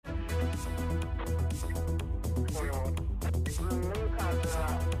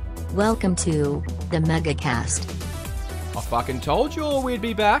Welcome to the Megacast. I fucking told you all we'd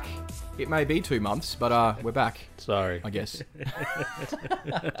be back. It may be 2 months, but we're back. Sorry. I guess.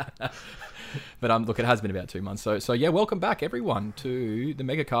 But look, it has been about 2 months. So yeah, welcome back everyone to the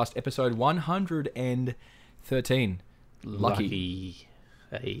Megacast episode 113. Lucky.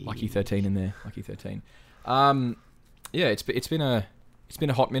 Hey. Lucky 13 in there. Lucky 13. Yeah, it's been a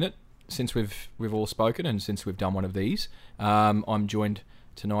hot minute since we've all spoken and since we've done one of these. I'm joined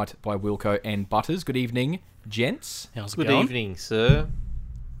tonight by Wilco and Butters. Good evening, gents. How's it going? Good evening, sir.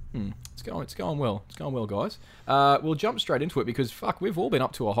 It's going well. It's going well, guys. We'll jump straight into it because we've all been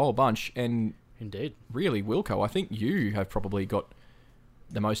up to a whole bunch, and indeed, really, Wilco, I think you have probably got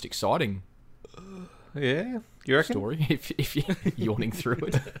the most exciting. Yeah, you reckon? Story if you're yawning through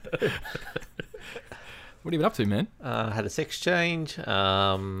it. What have you been up to, man? Had a sex change. So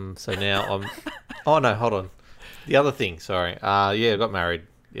now I'm. Oh no, hold on. The other thing, sorry. Yeah, I got married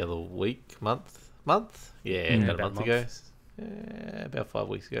the other month. Yeah, about a month ago. Yeah, about 5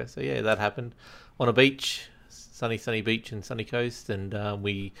 weeks ago. So yeah, that happened on a beach, sunny beach and sunny coast, and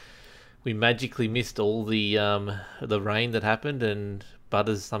we magically missed all the rain that happened, and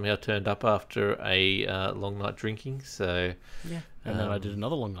Butters somehow turned up after a long night drinking. So yeah, and then I did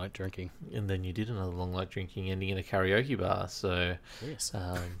another long night drinking, and then you did another long night drinking, ending in a karaoke bar. So yes.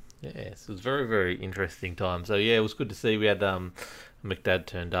 Yeah, so it was very, very interesting time. So yeah, it was good to see. We had McDad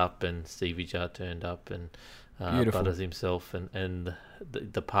turned up and Stevie Jar turned up and Butters himself and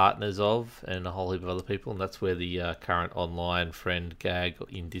the partners of and a whole heap of other people. And that's where the current online friend gag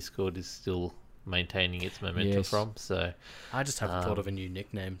in Discord is still maintaining its momentum from. So I just haven't thought of a new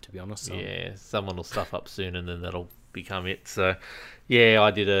nickname, to be honest. So. Yeah, someone will stuff up soon and then that'll become it. So yeah, I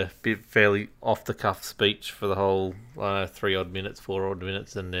did a bit fairly off the cuff speech for the whole 4 odd minutes,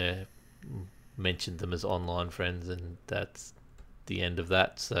 and mentioned them as online friends, and that's the end of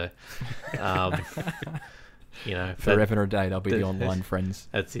that. So you know, forever and a day they'll be the online friends.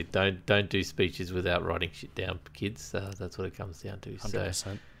 That's it. Don't do speeches without writing shit down, kids. That's what it comes down to. 100%.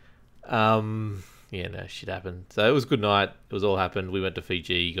 So yeah, no, shit happened. So it was a good night. It was all happened. We went to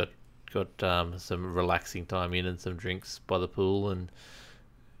Fiji, got some relaxing time in and some drinks by the pool, and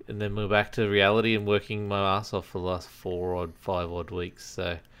then we're back to reality and working my ass off for the last 5 odd weeks.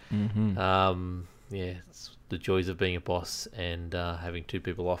 So yeah, it's the joys of being a boss and having 2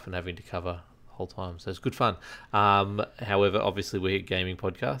 people off and having to cover the whole time. So it's good fun. However, obviously we're a gaming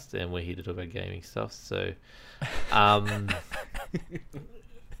podcast and we're here to talk about gaming stuff. So kind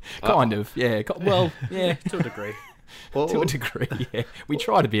of, yeah. Well, yeah, to a degree. Well, to a degree, yeah. We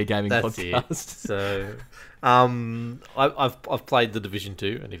try to be a gaming podcast. It. So, I've played the Division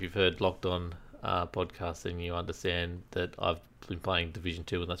 2, and if you've heard Locked On podcast, then you understand that I've been playing Division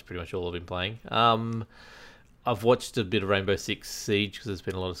 2, and that's pretty much all I've been playing. I've watched a bit of Rainbow Six Siege because there's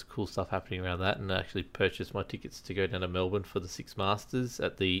been a lot of cool stuff happening around that, and I actually purchased my tickets to go down to Melbourne for the Six Masters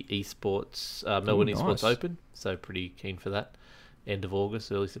at the Esports Melbourne Esports Open. So pretty keen for that. End of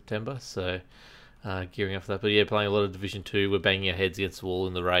August, early September. So. Gearing up for that, but yeah, playing a lot of Division 2. We're banging our heads against the wall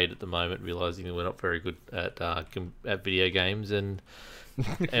in the raid at the moment, realising that we're not very good at video games, and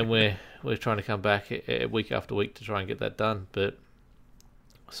we're trying to come back week after week to try and get that done. But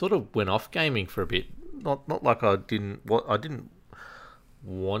I sort of went off gaming for a bit. Not like I didn't want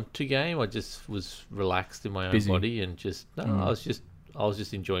to game. I just was relaxed in my own body and just I was just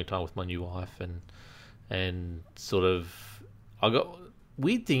enjoying time with my new wife and sort of I got.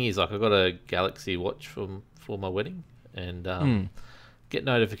 Weird thing is, like, I got a Galaxy Watch for my wedding, and get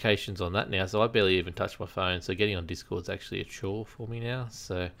notifications on that now. So I barely even touch my phone. So getting on Discord's actually a chore for me now.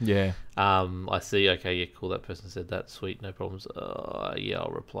 So yeah, I see. Okay, yeah, cool. That person said that. Sweet, no problems. Yeah,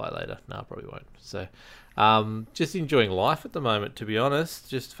 I'll reply later. No, I probably won't. So just enjoying life at the moment, to be honest.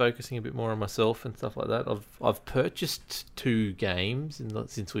 Just focusing a bit more on myself and stuff like that. I've purchased 2 games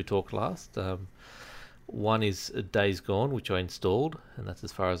since we talked last. One is Days Gone, which I installed, and that's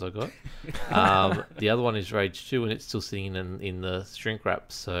as far as I got. The other one is Rage 2, and it's still sitting in the shrink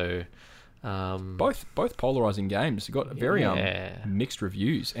wrap. So both polarizing games got very mixed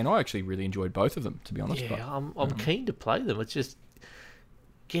reviews, and I actually really enjoyed both of them, to be honest. Yeah, I'm keen to play them. It's just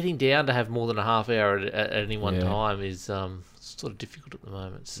getting down to have more than a half hour at any one time is sort of difficult at the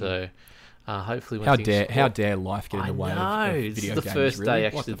moment. So. Hopefully, when how dare life get in the way of video games? This is the first day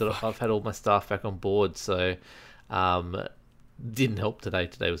actually that I've had all my staff back on board, so didn't help today.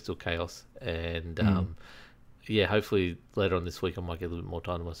 Today was still chaos, and yeah, hopefully later on this week I might get a little bit more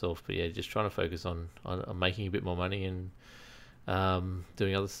time to myself. But yeah, just trying to focus on making a bit more money and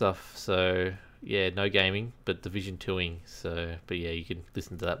doing other stuff. So yeah, no gaming, but Division 2ing. So, but yeah, you can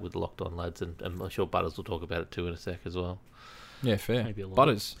listen to that with Locked On lads, and I'm sure Butters will talk about it too in a sec as well. Yeah, fair.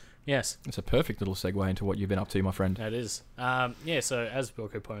 Butters. Yes. It's a perfect little segue into what you've been up to, my friend. That is. So as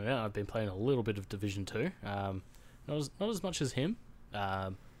Wilco pointed out, I've been playing a little bit of Division 2. Not as much as him.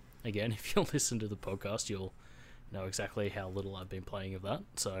 Again, if you'll listen to the podcast, you'll know exactly how little I've been playing of that.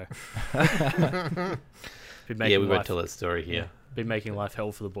 So, we won't tell that story here. Been making life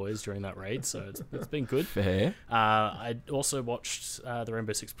hell for the boys during that raid, so it's been good. Fair. I also watched the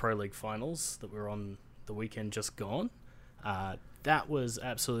Rainbow Six Pro League finals that were on the weekend just gone. That was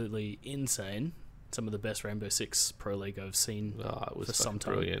absolutely insane. Some of the best Rainbow Six Pro League I've seen it was for some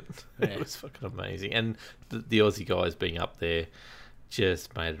time. Brilliant. Yeah. It was fucking amazing. And the Aussie guys being up there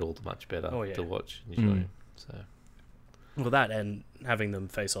just made it all the much better to watch and enjoy. So, well, that and having them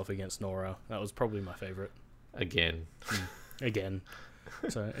face off against Nora, that was probably my favourite. Again.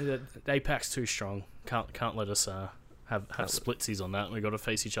 So APAC's too strong. Can't let us have splitsies on that. We got to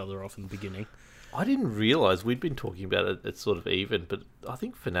face each other off in the beginning. I didn't realise we'd been talking about it. It's sort of even, but I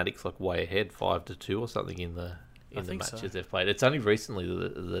think Fnatic's like way ahead, 5-2 or something in the matches they've played. It's only recently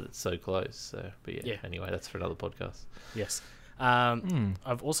that it's so close. So, but yeah. Anyway, that's for another podcast. Yes.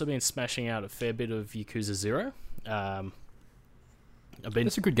 I've also been smashing out a fair bit of Yakuza 0.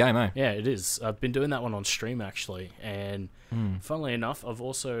 It's a good game, eh? Yeah, it is. I've been doing that one on stream, actually. And funnily enough, I've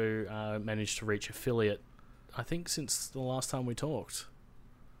also managed to reach affiliate, I think, since the last time we talked.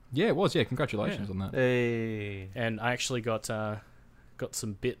 Yeah, it was. Yeah, congratulations on that. Hey. And I actually got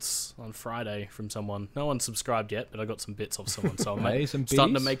some bits on Friday from someone. No one subscribed yet, but I got some bits off someone. So I'm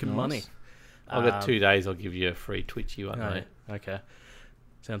starting to make money. I've got 2 days. I'll give you a free Twitchy one, mate. Okay.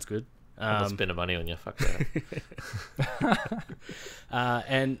 Sounds good. I'm not spending money on you. Fuck that.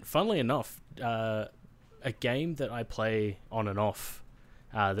 And funnily enough, a game that I play on and off,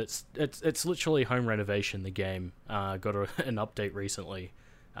 it's literally home renovation. The game got an update recently,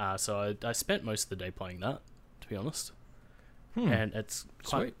 so I spent most of the day playing that, to be honest. And it's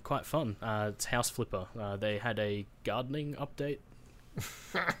quite fun. It's House Flipper. They had a gardening update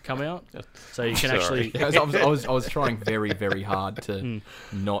come out, so you can actually. I was trying very, very hard to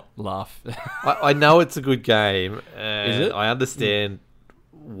not laugh. I know it's a good game. Is it? I understand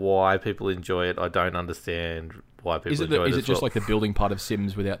why people enjoy it. I don't understand why people enjoy it. Is it just like the building part of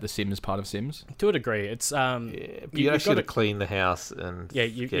Sims without the Sims part of Sims? To a degree, it's you actually got to clean the house and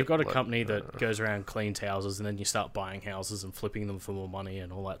you've got a company that goes around, cleans houses, and then you start buying houses and flipping them for more money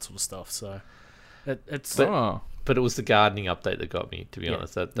and all that sort of stuff. So But it was the gardening update that got me, to be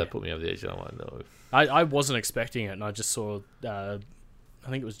honest. That put me over the edge. I wasn't expecting it, and I just saw, I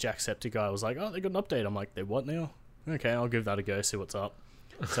think it was Jacksepticeye was like, oh, they got an update. I'm like, they what now? Okay, I'll give that a go, see what's up.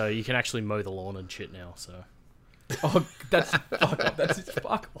 So you can actually mow the lawn and shit now, so... Oh, that's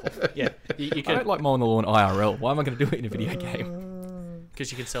fuck off. Yeah, you can... I don't like mowing the lawn IRL. Why am I going to do it in a video game?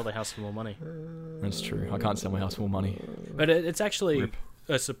 Because you can sell the house for more money. That's true. I can't sell my house for more money. But it's actually...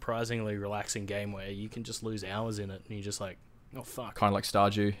 a surprisingly relaxing game where you can just lose hours in it and you're just like, oh fuck. Kind of like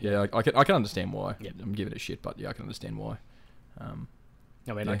Stardew. Yeah, I can understand why. Yep. I'm giving it shit, but yeah, I can understand why.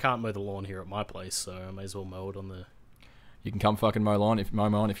 I can't mow the lawn here at my place, so I may as well mow it on the... You can come fucking mow mine if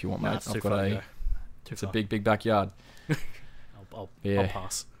you want, mate. I've got it's a big backyard. I'll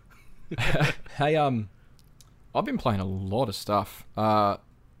pass. Hey, I've been playing a lot of stuff. Like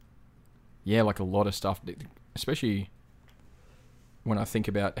a lot of stuff, especially when I think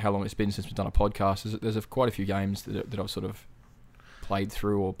about how long it's been since we've done a podcast. There's quite a few games that I've sort of played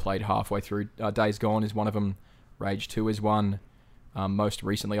through or played halfway through. Days Gone is one of them. Rage 2 is one. Most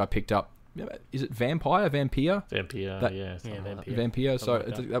recently, I picked up... Is it Vampire? Vampire. Vampire. So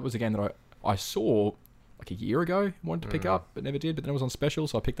that was a game that I saw like a year ago, wanted to pick up, but never did. But then it was on special,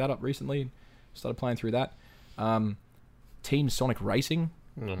 so I picked that up recently. Started playing through that. Team Sonic Racing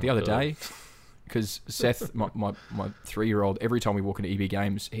the other day. Because Seth, my 3-year-old, every time we walk into EB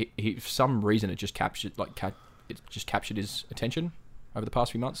Games, he for some reason it just captured his attention over the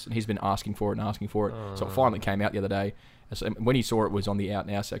past few months, and he's been asking for it. So it finally came out the other day. And so when he saw it was on the Out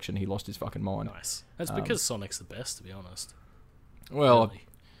Now section, he lost his fucking mind. Nice. That's because Sonic's the best, to be honest. Well, really.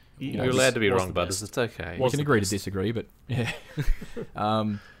 You're allowed to be wrong, Butters. It's okay. We can agree to disagree, but yeah.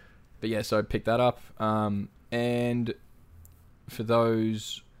 But yeah, so I picked that up. And for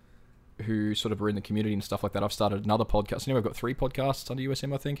those who sort of are in the community and stuff like that, I've started another podcast. Now I've got 3 podcasts under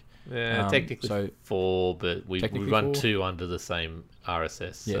USM, I think. Yeah, technically 4, but we run 2 under the same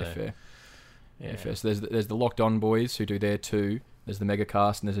RSS. Yeah, fair. Yeah, fair. So there's the Locked On boys who do their 2. There's the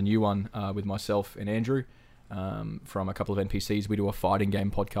Megacast, and there's a new one with myself and Andrew from a couple of NPCs. We do a fighting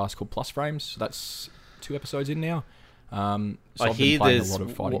game podcast called Plus Frames. So that's 2 episodes in now. So I hear there's a lot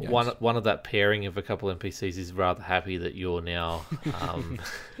of fighting one of that pairing of a couple of NPCs is rather happy that you're now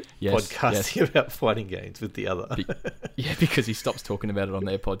podcasting about fighting games with the other. Yeah, because he stops talking about it on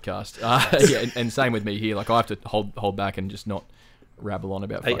their podcast. Yeah, and same with me here. Like I have to hold back and just not rabble on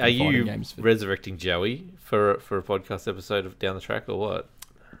about fucking fighting games. Resurrecting Joey for a podcast episode of down the track or what?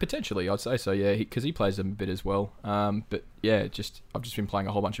 Potentially, I'd say so. Yeah, because he plays them a bit as well. But yeah, I've just been playing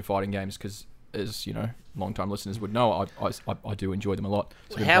a whole bunch of fighting games because, as you know, long-time listeners would know, I do enjoy them a lot.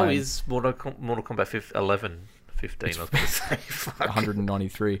 So how is Mortal Kombat 11? 15, I was going to say.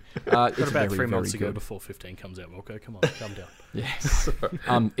 193. Got about 3 months ago before 15 comes out, Wilco. Come on, calm down. Yeah.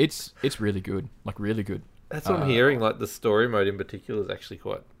 It's really good. Like, really good. That's what I'm hearing. Like, the story mode in particular is actually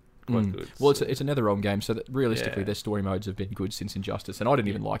quite good. Well, it's a NetherRealm game, so that realistically, their story modes have been good since Injustice. And I didn't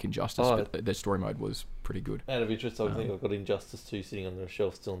even like Injustice, but their story mode was pretty good. Out of interest, I think I've got Injustice 2 sitting on the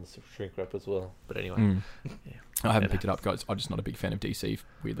shelf still in the shrink wrap as well. But anyway. I haven't picked it up, guys. I'm just not a big fan of DC,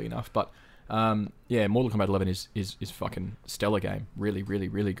 weirdly enough. But... Mortal Kombat 11 is fucking stellar game. Really, really,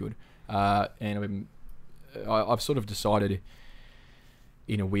 really good. And I've sort of decided,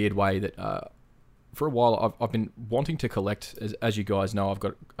 in a weird way, that for a while I've been wanting to collect. As you guys know, I've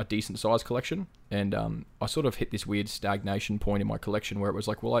got a decent sized collection, and I sort of hit this weird stagnation point in my collection where it was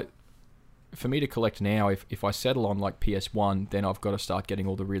like, well, for me to collect now, if I settle on like PS1, then I've got to start getting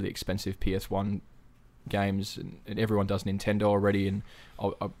all the really expensive PS1 games, and everyone does Nintendo already, and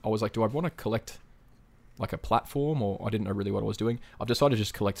I was like, do I want to collect like a platform, or I didn't know really what I was doing. I've decided to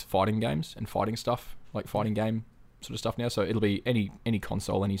just collect fighting games and fighting stuff, like fighting game sort of stuff now, so it'll be any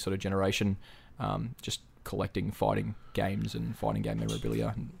console, any sort of generation, just collecting fighting games and fighting game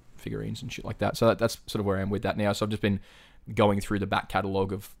memorabilia and figurines and shit like that. So that's sort of where I am with that now. So I've just been going through the back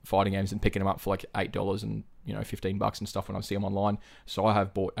catalogue of fighting games and picking them up for like $8 and $15 and stuff when I see them online. So I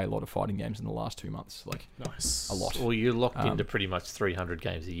have bought a lot of fighting games in the last 2 months, like nice, a lot. Well, you're locked into pretty much 300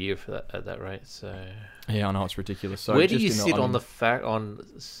 games a year for that at that rate. So yeah, I know it's ridiculous. So where do you sit on the fact on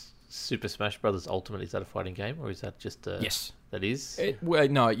Super Smash Brothers Ultimate? Is that a fighting game, or is that just a... Yes, that is.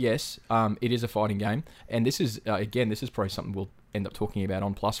 Yes, it is a fighting game, and this is again, this is probably something we'll end up talking about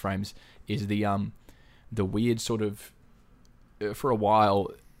on Plus Frames. Is the weird sort of for a while,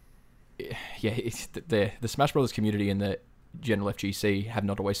 it's the Smash Brothers community and the general FGC have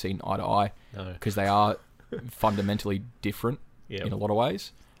not always seen eye to eye, because they are fundamentally different in a lot of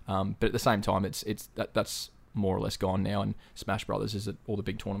ways. But at the same time, that's more or less gone now, and Smash Brothers is at all the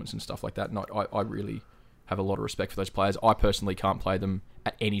big tournaments and stuff like that. And I really have a lot of respect for those players. I personally can't play them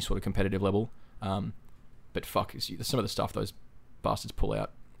at any sort of competitive level, but fuck, some of the stuff those bastards pull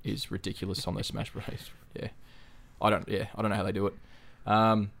out is ridiculous on their Smash Brothers. I don't know how they do it.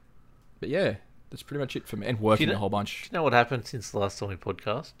 But yeah, that's pretty much it for me. And working a whole bunch. Do you know what happened since the last time we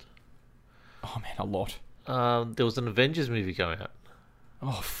podcast? Oh man, a lot. There was an Avengers movie going out.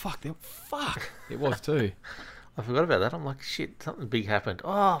 Oh fuck! It was too. I forgot about that. I'm like, shit, something big happened.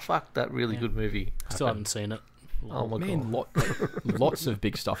 Oh fuck, that really good movie. Still haven't seen it. Oh my god! Lots of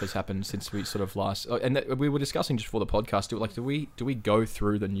big stuff has happened since we sort of last. And we were discussing just before the podcast. Do we go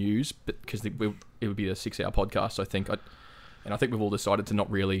through the news? But because it would be a 6-hour podcast, I think. And I think we've all decided to not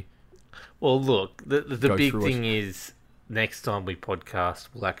really. Well, look, the big thing is next time we podcast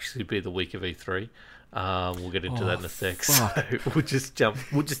will actually be the week of E3. We'll get into that in a sec. So we'll just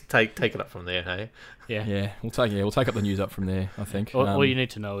take it up from there, hey? Yeah. We'll take up the news up from there, I think. All you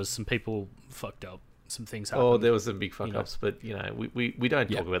need to know is some people fucked up. Some things happened. Oh, there was some big fuck ups, but we don't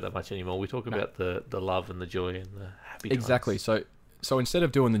talk about that much anymore. We talk about the love and the joy and the happy times. Exactly. So instead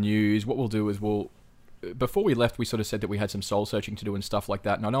of doing the news, what we'll do is before we left, we sort of said that we had some soul searching to do and stuff like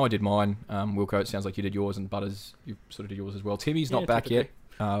that. And I know I did mine. Wilco, it sounds like you did yours, and Butters, you sort of did yours as well. Timmy's not back yet.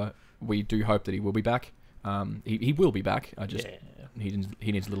 We do hope that he will be back. He will be back. He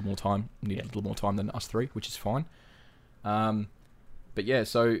needs a little more time. A little more time than us three, which is fine. But yeah,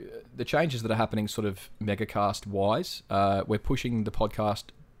 so the changes that are happening sort of megacast wise, we're pushing the podcast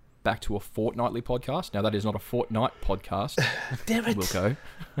back to a fortnightly podcast. Now that is not a fortnight podcast. Damn it, Wilco.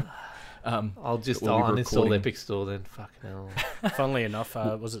 I'll uninstall Epic Store then. Fucking hell. Funnily enough,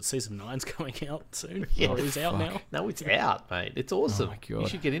 was it Season 9's coming out soon? Yeah, it's out now. No, it's out, mate. It's awesome. Oh my God. You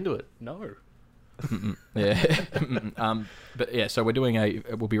should get into it. No. Yeah. But yeah, so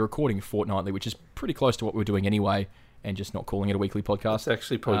we'll be recording fortnightly, which is pretty close to what we're doing anyway, and just not calling it a weekly podcast. It's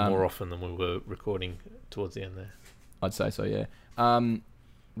actually probably more often than we were recording towards the end there. I'd say so, yeah.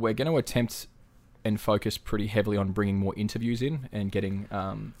 We're going to attempt and focus pretty heavily on bringing more interviews in and getting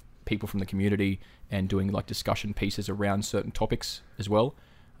people from the community and doing like discussion pieces around certain topics as well.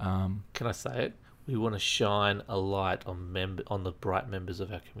 Can I say it? We want to shine a light on the bright members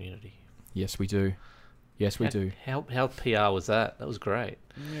of our community. Yes, we do. Yes, we do. How PR was that? That was great.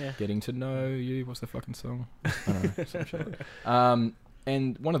 Yeah. Getting to know you. What's the fucking song? I don't know. Some shit.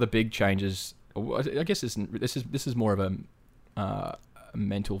 And one of the big changes, I guess this is more of a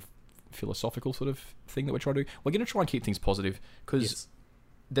mental, philosophical sort of thing that we're trying to do. We're going to try and keep things positive because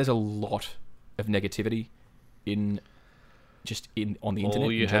there's a lot of negativity on the internet.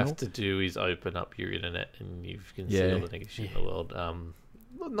 All you in general. have to do is open up your internet and you can see all the negative shit in the world.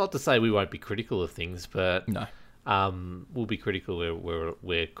 Not to say we won't be critical of things, but No. We'll be critical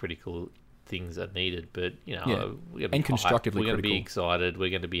where critical things are needed. But we're going to be constructively hyped. We're going to be critical. excited. We're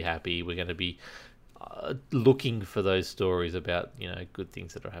going to be happy. We're going to be looking for those stories about good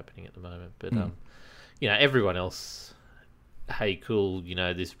things that are happening at the moment. But everyone else, hey, cool.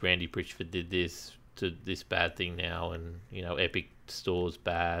 This Randy Pritchford did this to this bad thing now, and Epic Store's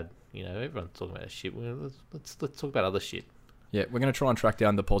bad. Everyone's talking about that shit. Let's talk about other shit. Yeah, we're going to try and track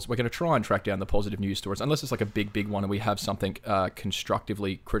down the positive news stories, unless it's like a big one and we have something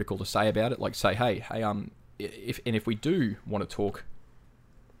constructively critical to say about it. Like say, hey, if we do want to talk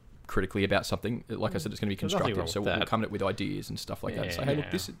critically about something, like I said, it's going to be constructive. So we'll come up with ideas and stuff like that. So hey,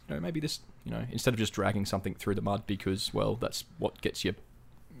 look, this, maybe this, instead of just dragging something through the mud because, well, that's what gets you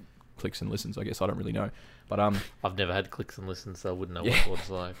clicks and listens. I guess I don't really know, but I've never had clicks and listens, so I wouldn't know what it's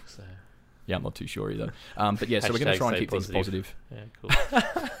like. So. Yeah, I'm not too sure either. But yeah, so we're going to try and keep things positive. Yeah, cool.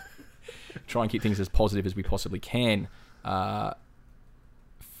 Try and keep things as positive as we possibly can, where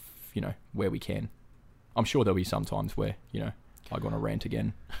we can. I'm sure there'll be some times where, I go on a rant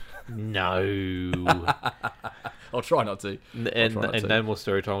again. No. I'll try not to. And no more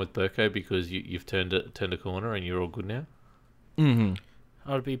story time with Burko because you've turned a corner and you're all good now? Mm-hmm.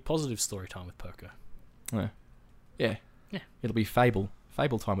 Oh, it'd be positive story time with Perko. Yeah. It'll be fable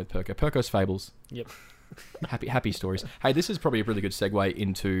time with Perko. Perko's fables. Yep. Happy stories. Hey, this is probably a really good segue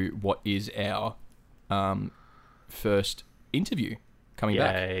into what is our first interview coming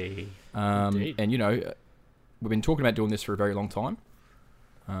back. Indeed. And we've been talking about doing this for a very long time.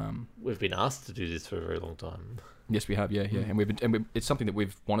 We've been asked to do this for a very long time. Yes, we have. Yeah, and it's something that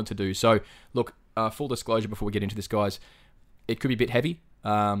we've wanted to do. So, look, full disclosure before we get into this, guys, it could be a bit heavy,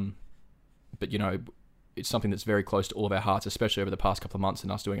 but it's something that's very close to all of our hearts, especially over the past couple of months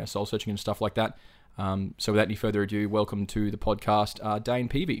and us doing our soul searching and stuff like that. So without any further ado, welcome to the podcast, Dane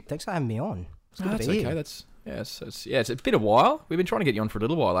Pevy. Thanks for having me on. It's good to That's be okay. here. It's been a while. We've been trying to get you on for a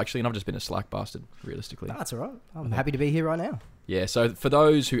little while, actually, and I've just been a slack bastard, realistically. No, that's all right. I'm happy to be here right now. Yeah, so for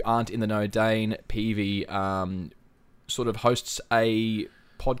those who aren't in the know, Dane Pevy sort of hosts a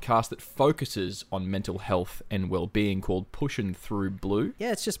podcast that focuses on mental health and well-being called Pushin Through Blue.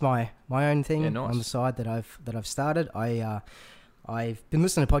 Yeah, it's just my own thing on the side that I've started. I've been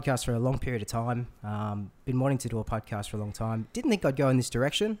listening to podcasts for a long period of time. Been wanting to do a podcast for a long time. Didn't think I'd go in this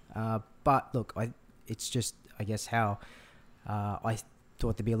direction, but look, it's just I guess how I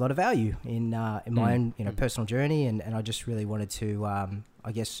thought there'd be a lot of value in my own personal journey, and I just really wanted to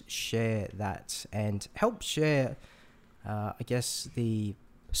I guess share that and help share I guess the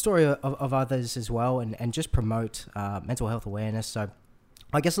story of others as well, and just promote mental health awareness. So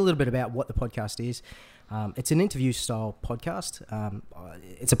I guess a little bit about what the podcast is. It's an interview style podcast.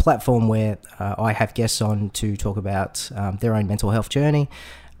 It's a platform where I have guests on to talk about their own mental health journey,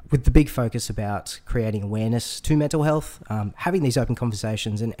 with the big focus about creating awareness to mental health, having these open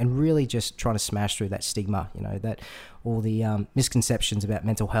conversations, and really just trying to smash through that stigma, that all the misconceptions about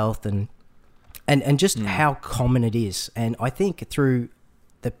mental health and just how common it is. And I think through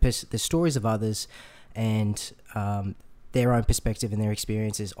the stories of others and their own perspective and their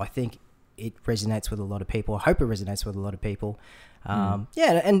experiences, I think it resonates with a lot of people. I hope it resonates with a lot of people. And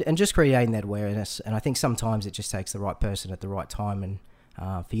just creating that awareness. And I think sometimes it just takes the right person at the right time and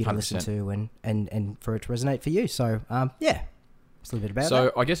for you to 100%. listen to and for it to resonate for you. So, it's a little bit about that.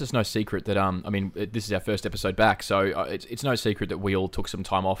 So I guess it's no secret that, this is our first episode back, so it's no secret that we all took some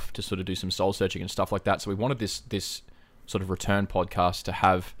time off to sort of do some soul searching and stuff like that. So we wanted this sort of return podcast to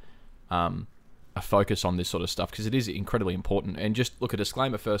have a focus on this sort of stuff because it is incredibly important. And just look, a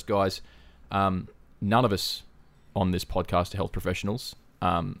disclaimer first, guys. None of us on this podcast are health professionals.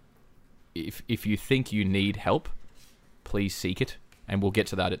 If you think you need help, please seek it, and we'll get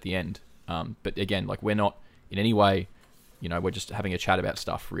to that at the end. But again, we're not in any way, we're just having a chat about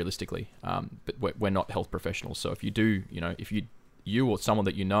stuff realistically. But we're not health professionals. So if you do, if you or someone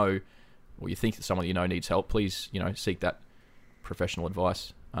that you know, or you think that someone that you know needs help, please, seek that professional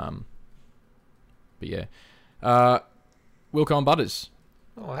advice. But yeah, Wilco and Butters.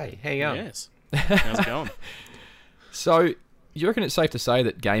 Oh, hey, how you going? Yes. How's it going? So, you reckon it's safe to say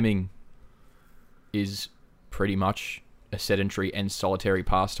that gaming is pretty much a sedentary and solitary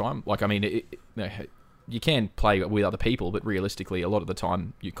pastime? You can play with other people, but realistically, a lot of the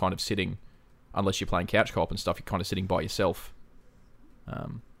time, you're kind of sitting, unless you're playing couch co-op and stuff, you're kind of sitting by yourself.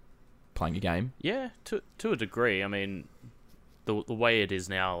 playing a game. Yeah, to a degree. I mean, the way it is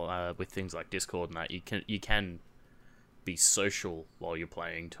now with things like Discord and that, you can be social while you're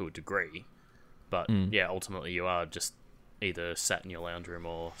playing to a degree, but yeah, ultimately you are just either sat in your lounge room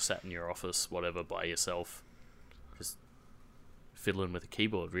or sat in your office, whatever, by yourself, just fiddling with a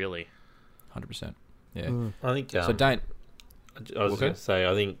keyboard, really. 100%. Yeah. I think so. Dane, I was going to say,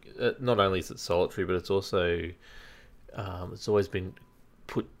 I think not only is it solitary, but it's also it's always been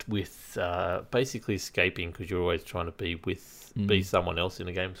put with basically escaping, because you're always trying to be someone else in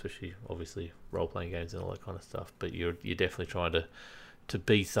a game, especially obviously role playing games and all that kind of stuff. But you're definitely trying to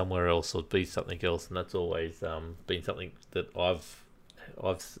be somewhere else or be something else, and that's always been something that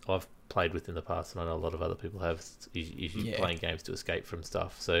I've played with in the past, and I know a lot of other people have. Is you playing games to escape from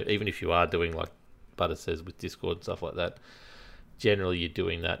stuff. So even if you are doing, like Butter says, with Discord and stuff like that, generally you're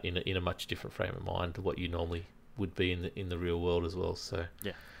doing that in a much different frame of mind to what you normally would be in the real world as well. So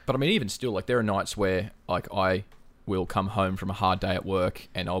yeah. But I mean, even still, like there are nights where like I will come home from a hard day at work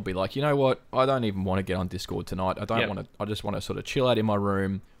and I'll be like, you know what, I don't even want to get on Discord tonight. I just want to sort of chill out in my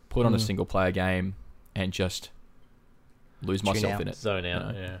room, put on a single player game, and just lose myself in it. Zone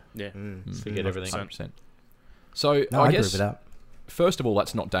out. Forget everything. 100%. So no, I guess agree with that. First of all,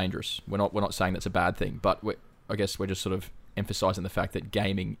 that's not dangerous. We're not saying that's a bad thing, but I guess we're just sort of emphasizing the fact that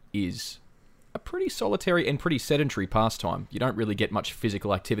gaming is a pretty solitary and pretty sedentary pastime. You don't really get much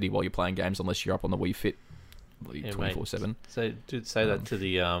physical activity while you're playing games unless you're up on the Wii Fit 24/7. So, dude, say that to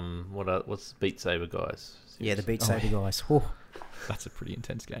the what's the Beat Saber guys? Yeah, the Beat Saber guys. Whew. That's a pretty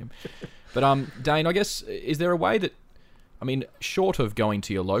intense game. But Dane, I guess, is there a way that, I mean, short of going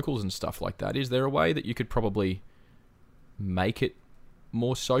to your locals and stuff like that, is there a way that you could probably make it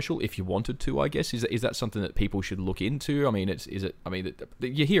more social if you wanted to? I guess is that something that people should look into? I mean,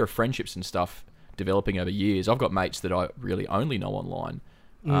 you hear of friendships and stuff developing over years. I've got mates that I really only know online.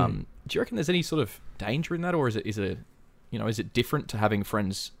 Do you reckon there's any sort of danger in that, or is it different to having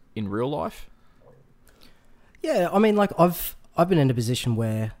friends in real life? Yeah, I mean, like I've been in a position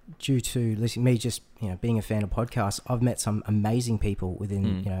where, due to me just being a fan of podcasts, I've met some amazing people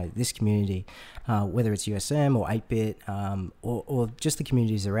within this community, whether it's USM or 8-Bit, or just the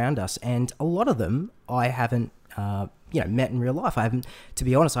communities around us, and a lot of them I haven't met in real life. To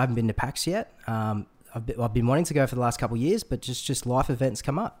be honest, I haven't been to PAX yet. I've been wanting to go for the last couple of years, but just life events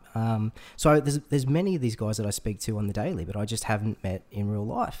come up. So there's many of these guys that I speak to on the daily, but I just haven't met in real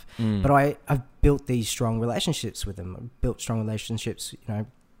life. But I've built these strong relationships with them. I've built strong relationships,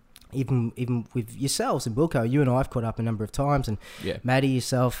 even with yourselves and Wilco. You and I have caught up a number of times, and Maddie,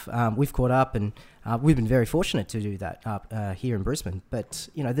 yourself, we've caught up, and we've been very fortunate to do that up here in Brisbane. But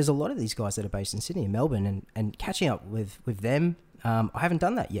there's a lot of these guys that are based in Sydney and Melbourne, and catching up with them, I haven't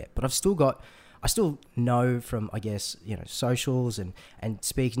done that yet. But I still know from, I guess, socials and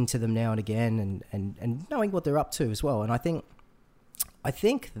speaking to them now and again, and knowing what they're up to as well. And I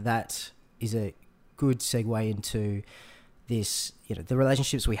think that is a good segue into this, the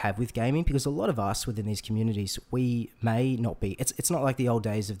relationships we have with gaming, because a lot of us within these communities, we may not be, it's not like the old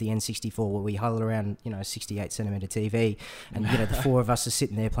days of the N64 where we huddle around, a 68 centimeter TV, and the four of us are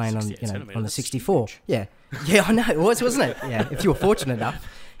sitting there playing on the 64. Yeah, I know it was, wasn't it? Yeah, if you were fortunate enough,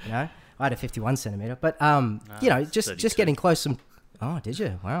 I had a 51 centimeter, but just getting close. Oh, did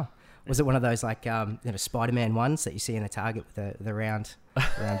you? Wow. Was it one of those like Spider-Man ones that you see in the Target with the round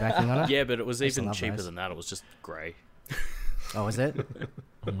backing on it? Yeah, but it was even cheaper than that. It was just grey. Oh, was it?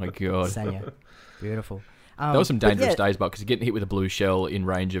 Oh my god. Sanya. Beautiful. There were some dangerous days, but because getting hit with a blue shell in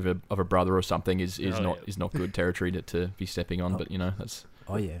range of a brother or something is not good territory to be stepping on. But that's.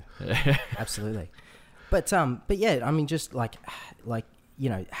 Oh yeah. Absolutely. But yeah, I mean, just like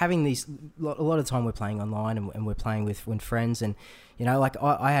having these, a lot of the time we're playing online and we're playing with friends, and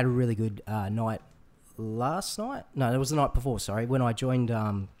I had a really good night last night. No, it was the night before. Sorry, when I joined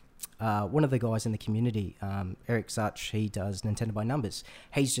one of the guys in the community, Eric Such. He does Nintendo by Numbers.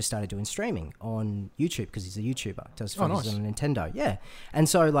 He's just started doing streaming on YouTube because he's a YouTuber. Does videos on Nintendo. Yeah, and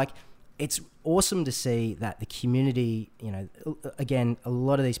so it's awesome to see that the community, again, a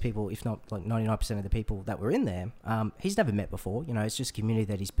lot of these people, if not like 99% of the people that were in there, he's never met before. It's just a community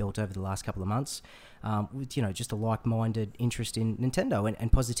that he's built over the last couple of months, with, just a like-minded interest in Nintendo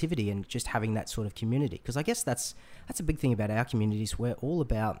and positivity, and just having that sort of community. Because I guess that's a big thing about our communities. We're all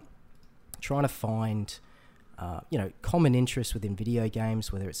about trying to find, common interests within video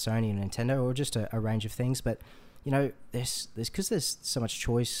games, whether it's Sony and Nintendo or just a range of things. But, there's so much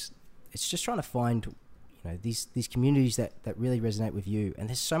choice. It's just trying to find, these communities that really resonate with you. And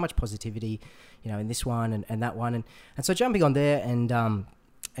there's so much positivity, in this one and that one. And so jumping on there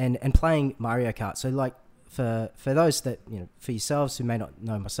and playing Mario Kart. So for those that, for yourselves who may not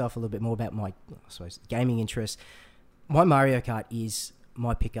know myself a little bit more about my, I suppose, gaming interests, my Mario Kart is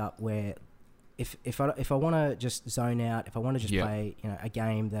my pickup where if I want to just zone out, if I want to just play, a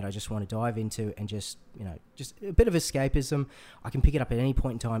game that I just want to dive into and just a bit of escapism, I can pick it up at any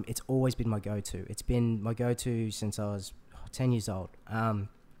point in time. It's always been my go-to. It's been my go-to since I was 10 years old.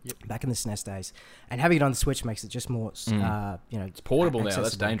 Back in the SNES days, and having it on the Switch makes it just more, it's portable now.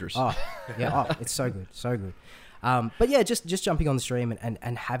 That's dangerous. It's so good. But yeah, just jumping on the stream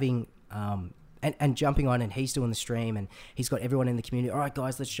and having and jumping on, and he's doing the stream, and he's got everyone in the community. All right,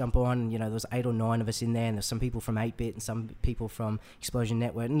 guys, let's jump on. There was 8 or 9 of us in there, and there's some people from 8-Bit and some people from Explosion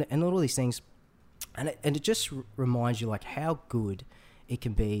Network, and all these things, and it just reminds you like how good it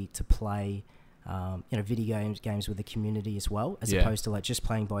can be to play. Video games with the community as well, as opposed to like just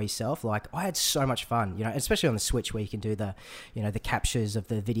playing by yourself. Like I had so much fun, especially on the Switch where you can do the, the captures of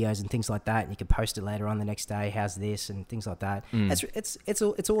the videos and things like that, and you can post it later on the next day. How's this and things like that.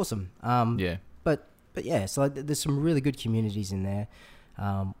 It's awesome. But yeah, so there's some really good communities in there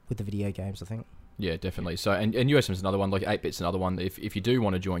with the video games, I think. Yeah, definitely. So, and USM's another one, like 8-Bit's another one. If you do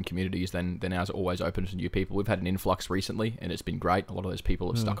want to join communities, then ours are always open to new people. We've had an influx recently, and it's been great. A lot of those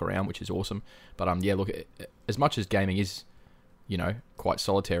people have stuck around, which is awesome. But look, as much as gaming is, quite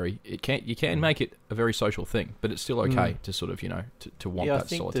solitary, you can make it a very social thing. But it's still okay to sort of, to want that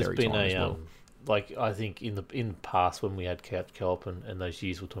solitary time as well. I think in the past when we had couch co-op and those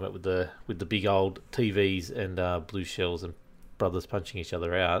years we're talking about with the big old TVs and blue shells and brothers punching each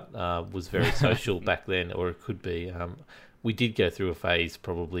other out was very social back then, or it could be. We did go through a phase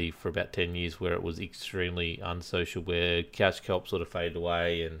probably for about 10 years where it was extremely unsocial, where couch co-op sort of faded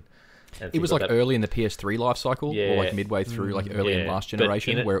away, and it was like early in the PS3 life cycle, or like midway through, like early in last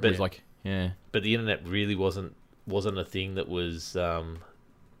generation, where it was like, But the internet really wasn't a thing that was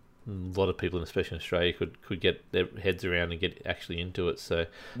a lot of people, especially in Australia, could get their heads around and get actually into it. So,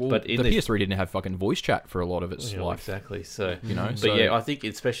 but the PS3 didn't have fucking voice chat for a lot of its life. Exactly. So, I think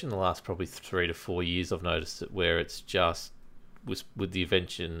especially in the last probably 3 to 4 years, I've noticed it where it's just with the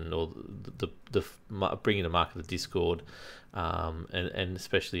invention or the bringing to market the Discord, and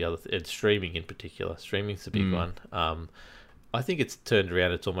especially and streaming in particular. Streaming's the big one. I think it's turned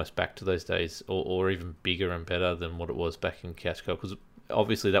around. It's almost back to those days, or even bigger and better than what it was back in couch co-op, because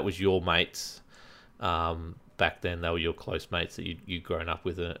obviously that was your mates back then. They were your close mates that you'd grown up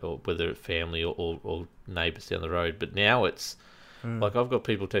with, or whether it's family or neighbours down the road. But now it's like I've got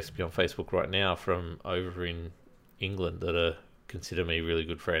people texting me on Facebook right now from over in England that consider me really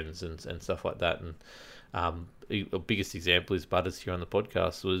good friends and stuff like that. And the biggest example is Butters here on the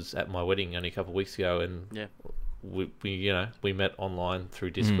podcast was at my wedding only a couple of weeks ago, and we met online through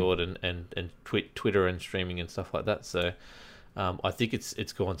Discord and Twitter and streaming and stuff like that. So I think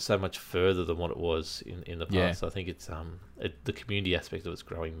it's gone so much further than what it was in the past. I think it's the community aspect of it's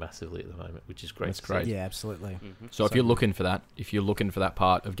growing massively at the moment, which is great. That's great. Yeah, absolutely. Mm-hmm. So if you're looking for that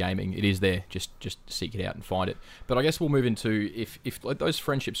part of gaming, it is there. Just seek it out and find it. But I guess we'll move into if like those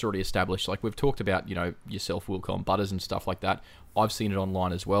friendships are already established. Like we've talked about, yourself, Wilco, and Butters and stuff like that. I've seen it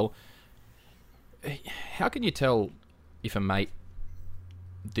online as well. How can you tell if a mate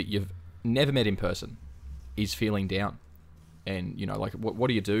that you've never met in person is feeling down? And, like, what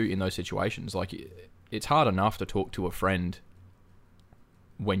do you do in those situations? Like, it's hard enough to talk to a friend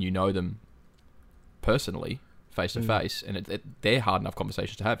when you know them personally, face to face, and they're hard enough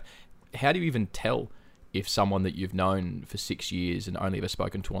conversations to have. How do you even tell if someone that you've known for 6 years and only ever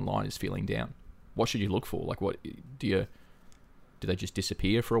spoken to online is feeling down? What should you look for? Like, what do they just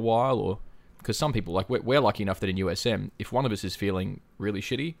disappear for a while? Or because some people, like, we're lucky enough that in USM, if one of us is feeling really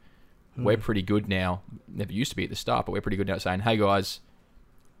shitty, we're pretty good now. Never used to be at the start, but we're pretty good now at saying, hey guys,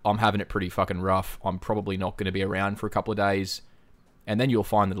 I'm having it pretty fucking rough. I'm probably not going to be around for a couple of days. And then you'll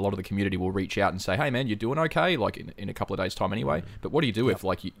find that a lot of the community will reach out and say, hey man, you're doing okay? Like in a couple of days time anyway. But what do you do if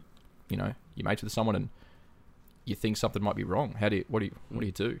like you mates with someone and you think something might be wrong? What do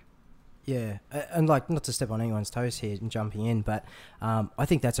you do? Yeah. And like, not to step on anyone's toes here and jumping in, but I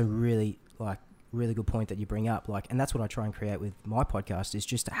think that's a really good point that you bring up, and that's what I try and create with my podcast, is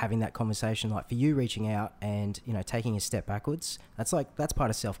just having that conversation, like for you reaching out and taking a step backwards. That's part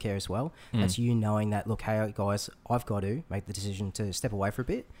of self-care as well. That's you knowing that, look, hey guys, I've got to make the decision to step away for a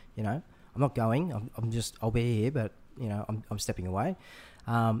bit. I'm not going, I'll be here, but I'm stepping away,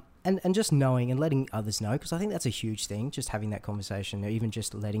 and just knowing and letting others know, because I think that's a huge thing, just having that conversation, or even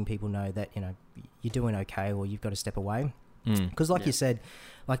just letting people know that you're doing okay, or you've got to step away. Because you said,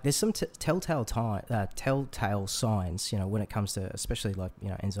 like there's some telltale signs, when it comes to especially like,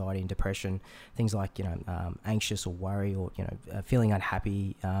 anxiety and depression, things like, anxious or worry or, feeling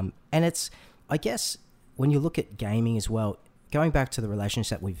unhappy. And it's, I guess, when you look at gaming as well, going back to the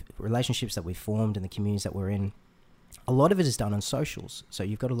relationships that we've formed and the communities that we're in, a lot of it is done on socials. So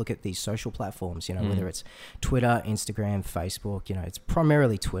you've got to look at these social platforms, whether it's Twitter, Instagram, Facebook, it's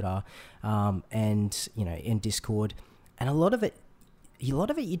primarily Twitter, and, in Discord. And a lot of it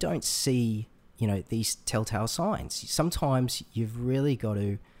you don't see, these telltale signs. Sometimes you've really got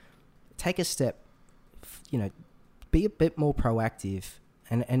to take a step, be a bit more proactive.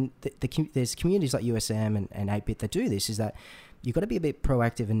 And there's communities like USM and 8-Bit that do this, is that you've got to be a bit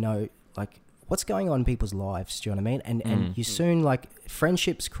proactive and know, like, what's going on in people's lives. Do you know what I mean? And you soon, like,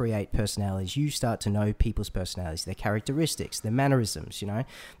 friendships create personalities. You start to know people's personalities, their characteristics, their mannerisms,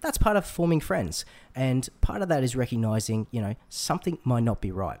 That's part of forming friends. And part of that is recognizing, something might not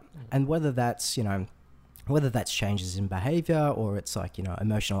be right. And whether that's changes in behavior or it's like,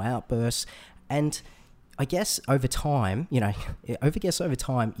 emotional outbursts. And I guess over time,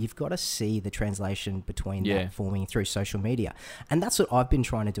 you've got to see the translation between that forming through social media. And that's what I've been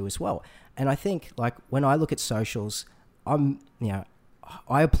trying to do as well. And I think, like, when I look at socials, I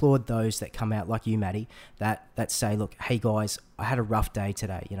applaud those that come out like you, Maddie, that say, look, hey guys, I had a rough day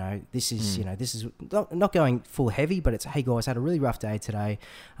today. This is, this is not going full heavy, but it's, hey guys, I had a really rough day today,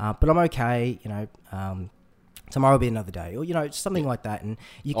 but I'm okay. Tomorrow will be another day, or, something like that. And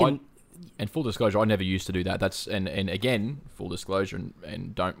you can... And full disclosure, I never used to do that. That's and again, full disclosure,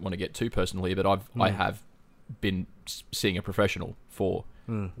 and don't want to get too personal here, but I have been seeing a professional for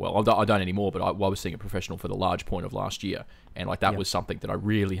well, I don't anymore, but I was seeing a professional for the large point of last year, and like that was something that I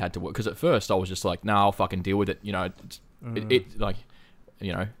really had to work, because at first I was just like, nah, I'll fucking deal with it. It like,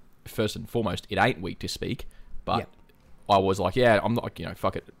 first and foremost, it ain't weak to speak, but I was like, yeah, I'm not,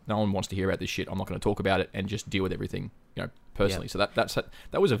 fuck it. No one wants to hear about this shit. I'm not going to talk about it and just deal with everything, personally. So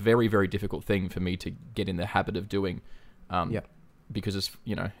that was a very, very difficult thing for me to get in the habit of doing. Because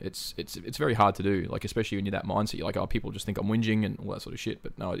it's very hard to do, like, especially when you're that mindset. You're like, oh, people just think I'm whinging and all that sort of shit.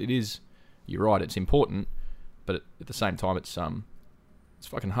 But no, it is, you're right, it's important, but at the same time, it's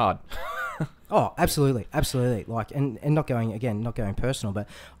fucking hard. Oh, absolutely. Like, and not going personal, but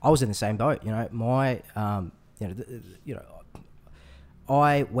I was in the same boat.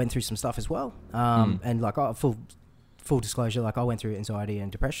 I went through some stuff as well, and like, full disclosure, like, I went through anxiety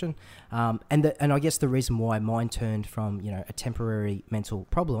and depression, and I guess the reason why mine turned from a temporary mental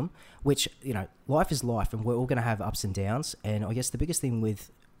problem, which life is life, and we're all going to have ups and downs, and I guess the biggest thing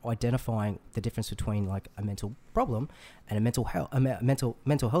with identifying the difference between, like, a mental problem and a mental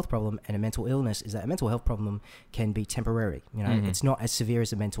health problem and a mental illness is that a mental health problem can be temporary. It's not as severe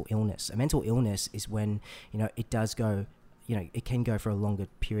as a mental illness. A mental illness is when it does go. It can go for a longer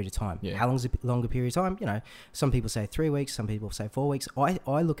period of time. How long is a longer period of time? Some people say 3 weeks, some people say 4 weeks.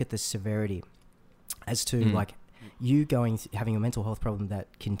 I look at the severity as to like, you having a mental health problem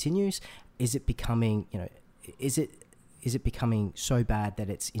that continues. Is it becoming, is it becoming so bad that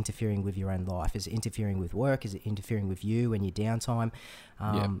it's interfering with your own life? Is it interfering with work? Is it interfering with you and your downtime?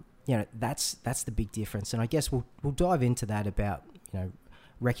 That's the big difference. And I guess we'll dive into that about,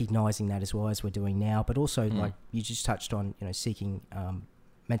 recognizing that as well, as we're doing now, but also like you just touched on, seeking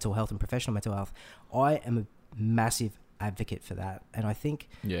mental health and professional mental health. I am a massive advocate for that, and I think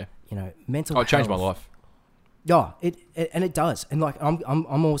mental health changed my life. Yeah, it does, and like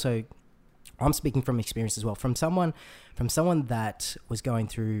I'm speaking from experience as well, from someone that was going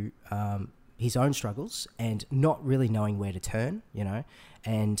through his own struggles and not really knowing where to turn,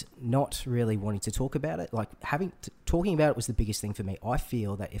 and not really wanting to talk about it. Like, talking about it was the biggest thing for me. I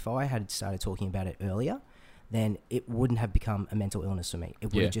feel that if I had started talking about it earlier, then it wouldn't have become a mental illness for me.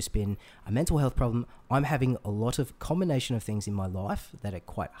 It would have just been a mental health problem. I'm having a lot of combination of things in my life that are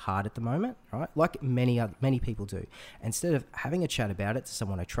quite hard at the moment, right? Like many people do. Instead of having a chat about it to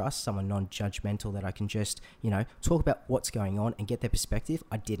someone I trust, someone non-judgmental that I can just, talk about what's going on and get their perspective,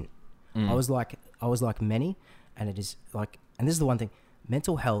 I didn't. I was like many, and it is like, and this is the one thing,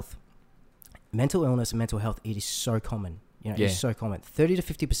 mental illness and mental health, it is so common. It's so common. 30 to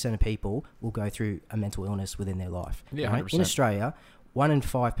 50% of people will go through a mental illness within their life. Yeah, right? 100%. In Australia, 1 in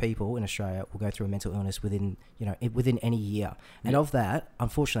 5 people in Australia will go through a mental illness within any year. And of that,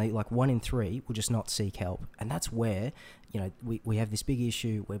 unfortunately, like 1 in 3 will just not seek help. And that's where, we have this big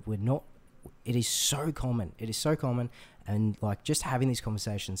issue where we're not, it is so common. It is so common. And like, just having these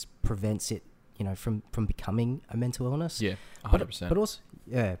conversations prevents it, from becoming a mental illness. Yeah, 100%.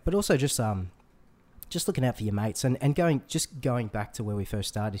 But also just looking out for your mates and going back to where we first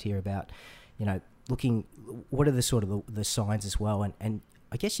started here about, looking, what are the sort of the signs as well. And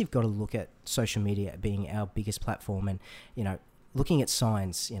I guess you've got to look at social media being our biggest platform, and, looking at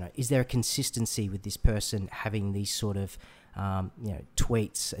signs, is there a consistency with this person having these sort of,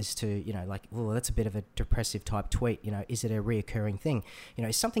 tweets as to, like, well, that's a bit of a depressive type tweet, is it a reoccurring thing?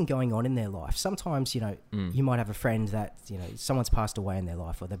 Is something going on in their life? Sometimes, you might have a friend that, someone's passed away in their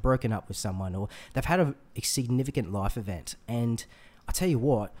life, or they've broken up with someone, or they've had a significant life event. And I tell you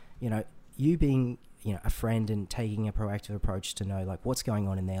what, you being, a friend and taking a proactive approach to know, like, what's going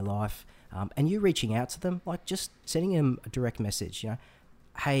on in their life, and you reaching out to them, like just sending them a direct message,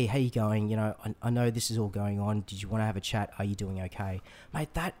 hey, how you going? I know this is all going on. Did you want to have a chat? Are you doing okay? Mate,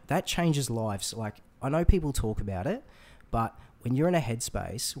 that changes lives. Like, I know people talk about it, but when you're in a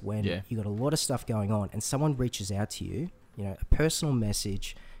headspace, when you got a lot of stuff going on and someone reaches out to you, a personal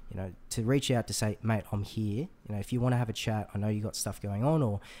message, to reach out to say, mate, I'm here. If you want to have a chat, I know you got stuff going on,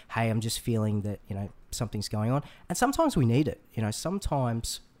 or, hey, I'm just feeling that, something's going on. And sometimes we need it.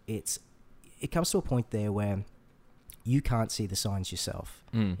 Sometimes it comes to a point there where you can't see the signs yourself.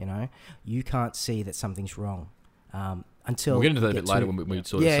 You can't see that something's wrong until we'll get into that a bit later when we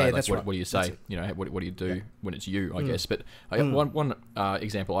sort of say, like, what do you say? What do you do when it's you, I guess. But one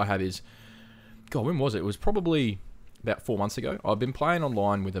example I have is, God, when was it? It was probably about 4 months ago. I've been playing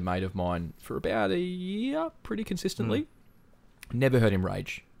online with a mate of mine for about a year, pretty consistently. Never heard him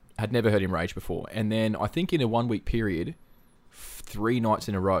rage. Had never heard him rage before. And then I think in a 1 week period, 3 nights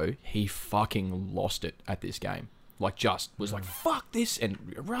in a row, he fucking lost it at this game. Like, just was like, fuck this, and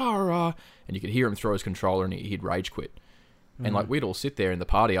rah, rah. And you could hear him throw his controller and he'd rage quit. And, like, we'd all sit there in the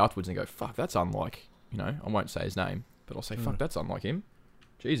party afterwards and go, fuck, that's unlike, I won't say his name, but I'll say, fuck, that's unlike him.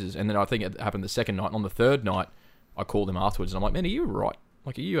 Jesus. And then I think it happened the second night. And on the third night, I called him afterwards and I'm like, man, are you all right?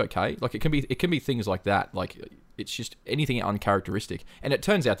 Like, are you okay? Like, it can be things like that. Like, it's just anything uncharacteristic. And it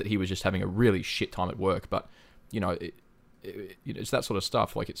turns out that he was just having a really shit time at work. But, it's that sort of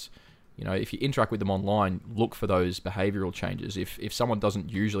stuff. Like, it's, if you interact with them online, look for those behavioural changes. If someone doesn't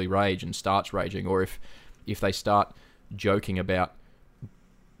usually rage and starts raging, or if they start joking about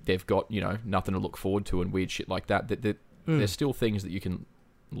they've got, nothing to look forward to and weird shit like that, there's still things that you can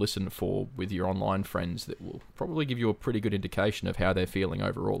listen for with your online friends that will probably give you a pretty good indication of how they're feeling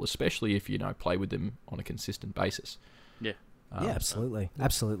overall, especially if you play with them on a consistent basis. Yeah. Absolutely.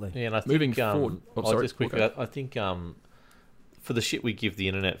 Yeah, and I think, moving forward, just quickly, I think for the shit we give the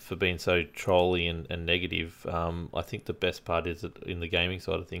internet for being so trolly and negative, I think the best part is that in the gaming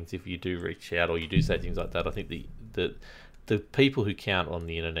side of things, if you do reach out or you do say things like that, I think the people who count on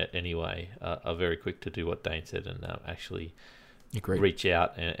the internet anyway are very quick to do what Dane said and actually reach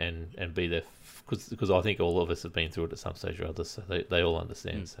out and be there, because I think all of us have been through it at some stage or other, so they all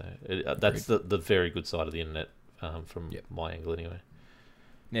understand. So that's the very good side of the internet from my angle anyway.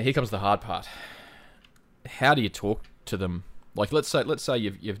 Now here comes the hard part. How do you talk to them? Like, let's say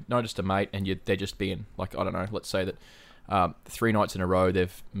you've noticed a mate and they're just being, like, I don't know, let's say that 3 nights in a row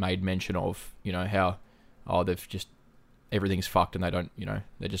they've made mention of, how they've just, everything's fucked and they don't,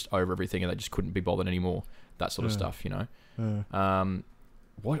 they're just over everything and they just couldn't be bothered anymore, that sort of stuff, how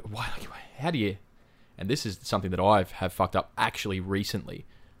do you, and this is something that I have fucked up actually recently,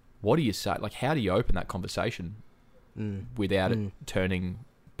 what do you say? Like, how do you open that conversation without it turning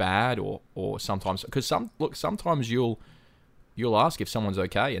bad, or sometimes, because sometimes you'll ask if someone's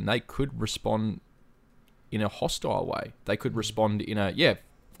okay and they could respond in a hostile way. They could respond in a,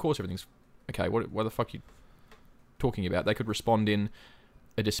 of course everything's okay, what the fuck are you talking about? They could respond in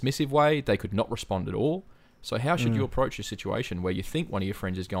a dismissive way. They could not respond at all. So how should you approach a situation where you think one of your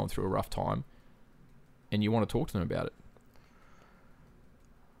friends is going through a rough time and you want to talk to them about it?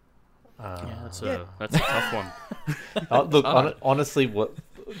 That's a tough one. Look, honestly,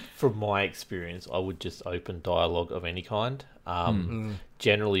 from my experience, I would just open dialogue of any kind.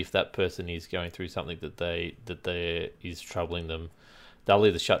 Generally, if that person is going through something that is troubling them, they'll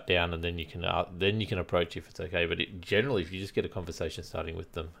either shut down, and then you can approach if it's okay. But generally, if you just get a conversation starting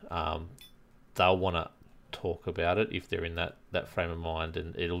with them, they'll want to talk about it if they're in that frame of mind,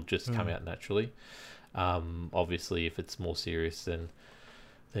 and it'll just come out naturally. Obviously, if it's more serious, then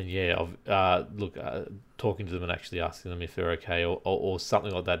talking to them and actually asking them if they're okay or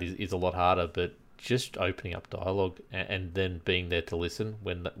something like that is a lot harder. But just opening up dialogue and then being there to listen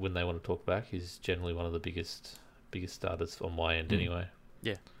when they want to talk back is generally one of the biggest starters on my end anyway.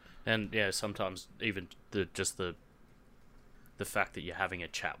 Yeah, and sometimes even the fact that you're having a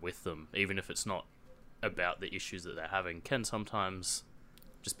chat with them, even if it's not about the issues that they're having, can sometimes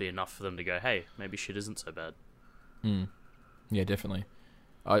just be enough for them to go, hey, maybe shit isn't so bad. Yeah, definitely.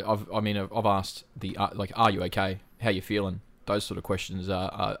 I've asked are you okay? How you feeling? Those sort of questions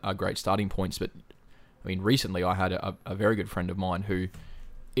are great starting points. But I mean, recently I had a very good friend of mine who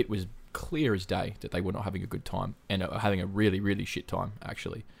it was clear as day that they were not having a good time and are having a really, really shit time,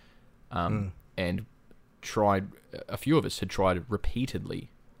 actually. And a few of us had tried repeatedly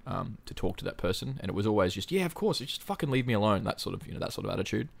to talk to that person, and it was always just, yeah, of course, just fucking leave me alone, that sort of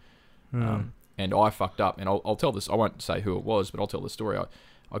attitude. And I fucked up, and I'll tell this, I won't say who it was, but I'll tell the story.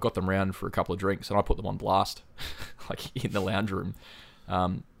 I got them round for a couple of drinks, and I put them on blast, like in the lounge room.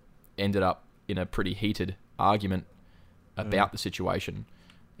 Ended up in a pretty heated argument about the situation,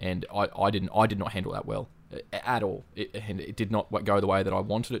 and I did not handle that well at all. It did not go the way that I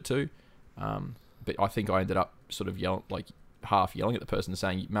wanted it to. But I think I ended up sort of half yelling at the person,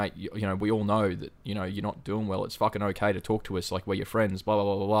 saying, "Mate, you know, we all know that, you know, you're not doing well. It's fucking okay to talk to us like we're your friends." Blah blah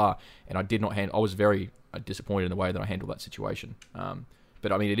blah blah blah. And I did not I was very disappointed in the way that I handled that situation.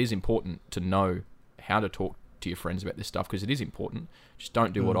 But I mean, it is important to know how to talk to your friends about this stuff, because it is important. Just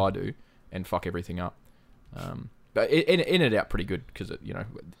don't do what I do and fuck everything up. But it ended out pretty good, because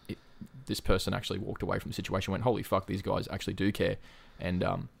this person actually walked away from the situation, went, "Holy fuck, these guys actually do care," and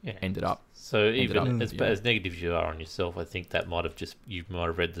ended up. So even as negative as you are on yourself, I think that you might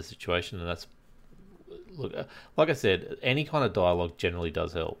have read the situation, and that's, look, like I said, any kind of dialogue generally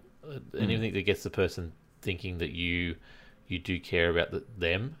does help. Anything that gets the person thinking that you do care about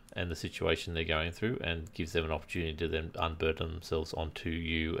them and the situation they're going through, and gives them an opportunity to then unburden themselves onto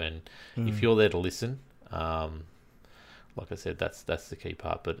you. And if you're there to listen, like I said, that's the key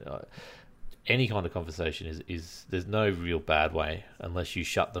part. But any kind of conversation is there's no real bad way, unless you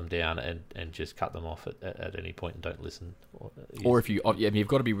shut them down and just cut them off at any point and don't listen. Or if you've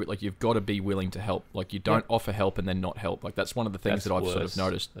got to be willing to help. Like, you don't offer help and then not help. Like, that's one of the things that I've sort of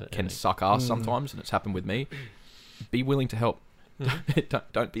noticed can suck ass sometimes, and it's happened with me. Be willing to help.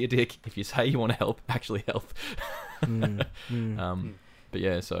 Don't be a dick. If you say you want to help, actually help. But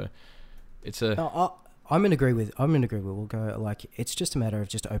yeah, so it's a. I'm in agree with we'll go, like, it's just a matter of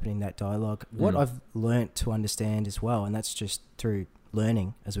just opening that dialogue. What I've learnt to understand as well, and that's just through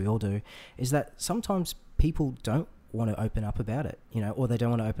learning, as we all do, is that sometimes people don't want to open up about it, or they don't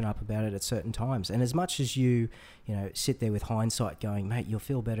want to open up about it at certain times. And as much as you sit there with hindsight going, "Mate, you'll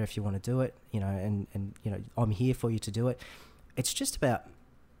feel better if you want to do it," and I'm here for you to do it. It's just about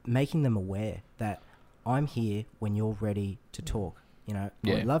making them aware that I'm here when you're ready to talk.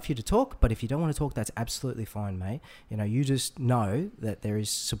 I'd love you to talk, but if you don't want to talk, that's absolutely fine, mate. You just know that there is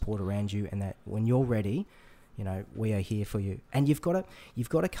support around you, and that when you're ready, we are here for you. And you've got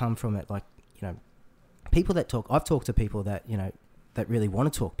to come from it, like, people that talk. I've talked to people that that really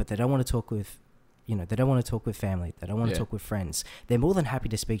want to talk, but they don't want to talk with, they don't want to talk with family. They don't want to talk with friends. They're more than happy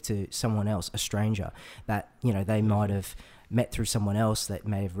to speak to someone else, a stranger that they might have met through someone else that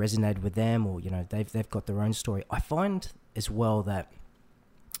may have resonated with them, or they've got their own story. I find as well that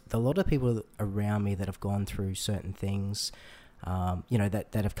a lot of people around me that have gone through certain things, that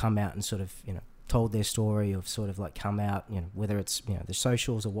have come out and sort of, told their story, or sort of like come out, whether it's, the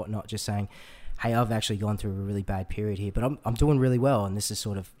socials or whatnot, just saying, "Hey, I've actually gone through a really bad period here, but I'm doing really well, and this is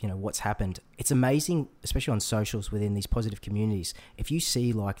sort of, what's happened." It's amazing, especially on socials within these positive communities. If you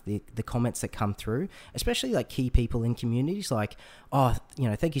see like the comments that come through, especially like key people in communities, like, "Oh,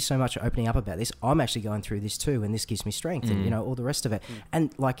 thank you so much for opening up about this. I'm actually going through this too, and this gives me strength," and all the rest of it.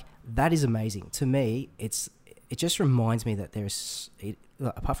 And like, that is amazing. To me, it just reminds me that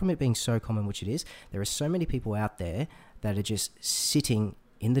apart from it being so common, which it is, there are so many people out there that are just sitting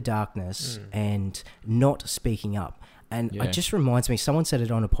in the darkness and not speaking up. And it just reminds me, someone said it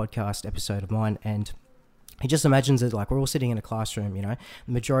on a podcast episode of mine, and he just imagines it like we're all sitting in a classroom, the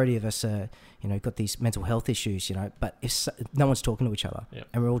majority of us are, got these mental health issues, but if no one's talking to each other,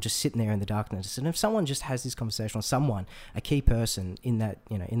 and we're all just sitting there in the darkness, and if someone just has this conversation, or a key person in that,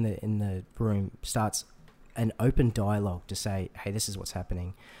 in the room starts an open dialogue to say, "Hey, this is what's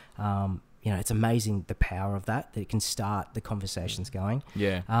happening," it's amazing the power of that it can start the conversations going.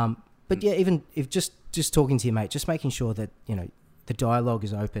 But even if just talking to your mate, just making sure that the dialogue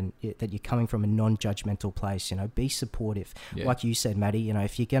is open, that you're coming from a non-judgmental place. Be supportive, like you said, Maddie.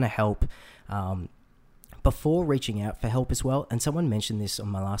 If you're going to help, before reaching out for help as well. And someone mentioned this on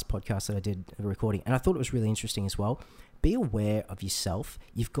my last podcast that I did a recording, and I thought it was really interesting as well. Be aware of yourself.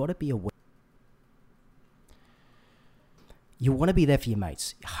 You've got to be aware. You want to be there for your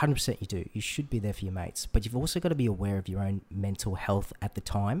mates. 100% you do. You should be there for your mates. But you've also got to be aware of your own mental health at the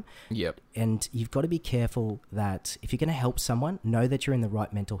time. And you've got to be careful that if you're going to help someone, know that you're in the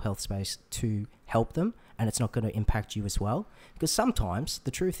right mental health space to help them, and it's not going to impact you as well. Because sometimes the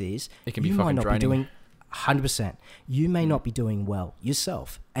truth is, it can be fucking draining. Be doing 100%. You may not be doing well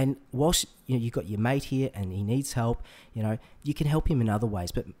yourself. And whilst you've got your mate here and he needs help, you can help him in other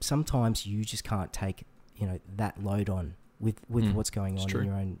ways. But sometimes you just can't take that load on with what's going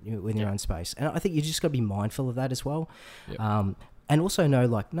on in your own space. And I think you just got to be mindful of that as well. Yep. And also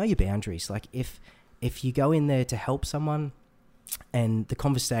know your boundaries. Like if you go in there to help someone and the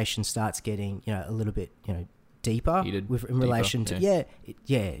conversation starts getting, a little bit, deeper relation to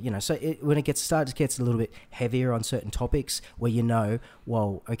so when it gets a little bit heavier on certain topics where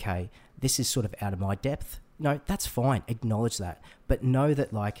well, okay, this is sort of out of my depth. No, that's fine. Acknowledge that, but know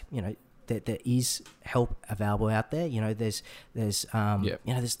that that there is help available out there. There's there's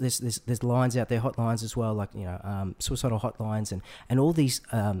lines out there, hotlines as well, suicidal hotlines and all these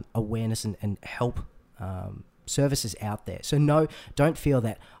awareness and help services out there. So no, don't feel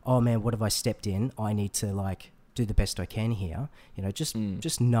that, oh man, what have I stepped in? I need to do the best I can here.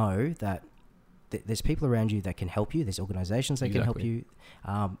 Just know that there's people around you that can help you. There's organizations that can help you.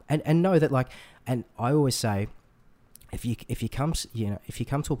 And know that and I always say, if you come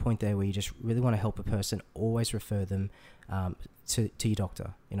to a point there where you just really want to help a person, always refer them to your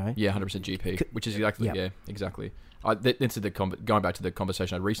doctor. Yeah, 100% GP, which is exactly. Going back to the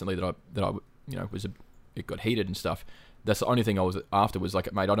conversation I had recently that I it got heated and stuff. That's the only thing I was after was mate,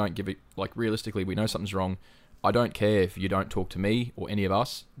 I don't give it, realistically, we know something's wrong. I don't care if you don't talk to me or any of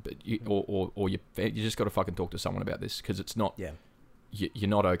us, but you just got to fucking talk to someone about this, because it's not, you're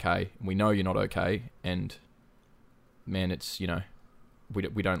not okay. We know you're not okay. And man, it's,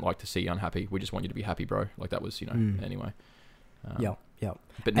 we don't like to see you unhappy. We just want you to be happy, bro. That was, anyway. But now,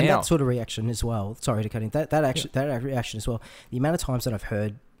 and that sort of reaction as well, sorry to cut in, that reaction as well, the amount of times that I've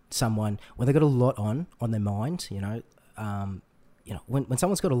heard someone, when they've got a lot on their mind, when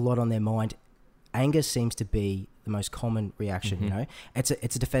someone's got a lot on their mind, anger seems to be the most common reaction. Mm-hmm. It's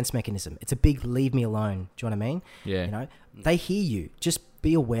a defense mechanism. It's a big leave me alone. Do you know what I mean? Yeah. They hear you. Just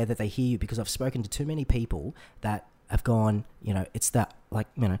be aware that they hear you, because I've spoken to too many people that have gone, it's that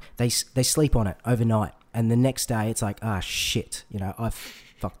they sleep on it overnight, and the next day it's shit, I've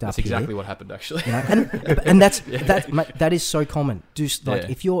fucked up. That's exactly what happened, actually. And that is so common.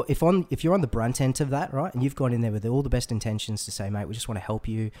 If you're on the brunt end of that, right, and you've gone in there with all the best intentions to say, mate, we just want to help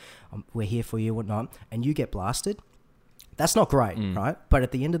you, we're here for you, whatnot, and you get blasted, that's not great, right? But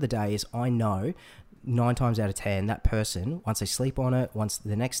at the end of the day, I know 9 times out of 10, that person, once they sleep on it, once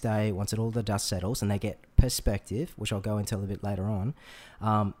the next day, once all the dust settles and they get perspective, which I'll go into a little bit later on,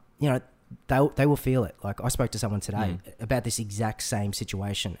 they will feel it. I spoke to someone today about this exact same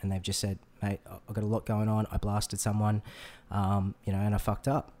situation, and they've just said, mate, I've got a lot going on. I blasted someone, and I fucked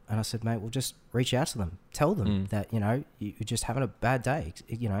up. And I said, mate, well, just reach out to them. Tell them that, you're just having a bad day.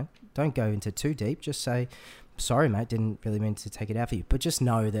 Don't go into too deep. Just say, sorry, mate, didn't really mean to take it out for you. But just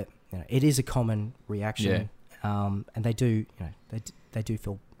know that it is a common reaction, and they do, they do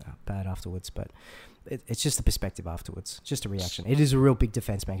feel bad afterwards. But it's just the perspective afterwards, just a reaction. It is a real big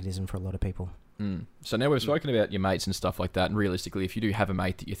defense mechanism for a lot of people. So now we've spoken about your mates and stuff like that, and realistically, if you do have a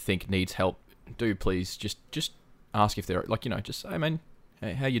mate that you think needs help, do please just ask if they're just say, man,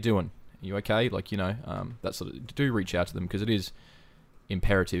 hey, how you doing? Are you okay? That sort of, do reach out to them, because it is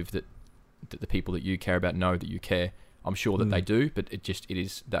imperative that the people that you care about know that you care. I'm sure that they do, but it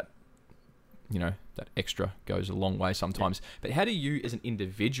is that, that extra goes a long way sometimes. But how do you as an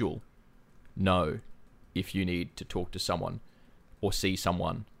individual know if you need to talk to someone or see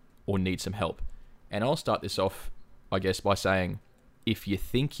someone or need some help? And I'll start this off, I guess, by saying, if you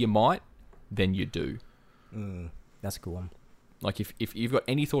think you might, then you do. That's a good one. If you've got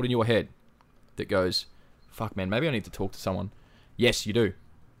any thought in your head that goes, fuck man, maybe I need to talk to someone. Yes, you do.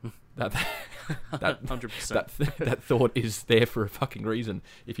 That 100%. That thought is there for a fucking reason.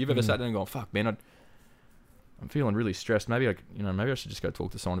 If you've ever sat down and gone, fuck man, I'm feeling really stressed. Maybe I should just go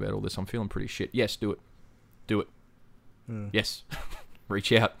talk to someone about all this. I'm feeling pretty shit. Yes, do it. Yes,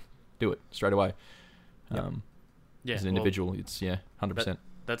 reach out, do it straight away. As an individual, it's 100%.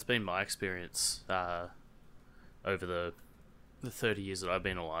 That's been my experience over the 30 years that I've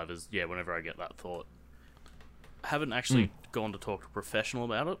been alive. Is whenever I get that thought, I haven't actually gone to talk to a professional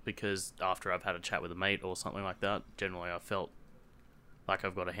about it, because after I've had a chat with a mate or something like that, generally I felt like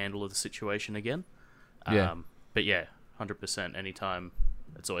I've got a handle of the situation again. But 100%. Anytime,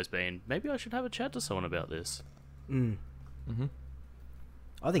 it's always been, maybe I should have a chat to someone about this. I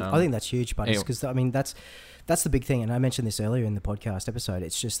think that's huge, buddies, because that's the big thing. And I mentioned this earlier in the podcast episode.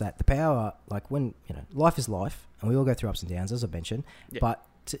 It's just that the power, when life is life, and we all go through ups and downs, as I mentioned. But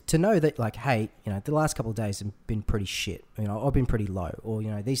to know that, hey, the last couple of days have been pretty shit. I've been pretty low, or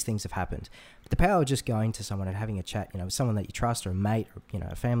these things have happened. But the power of just going to someone and having a chat, with someone that you trust, or a mate, or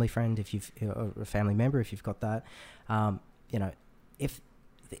a family friend, or a family member, if you've got that, if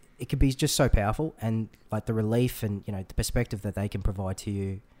it could be just so powerful, and the relief and the perspective that they can provide to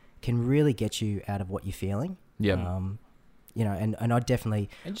you can really get you out of what you're feeling. you know, and I definitely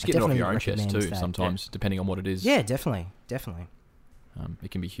and just getting off your own chest too. that. Sometimes, depending on what it is. Yeah, definitely.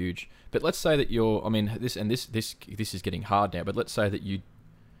 It can be huge. But let's say that you're. I mean, this is getting hard now. But let's say that you,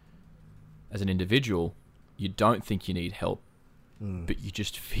 as an individual, you don't think you need help, but you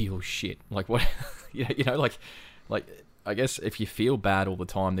just feel shit. Like what? you know, like I guess if you feel bad all the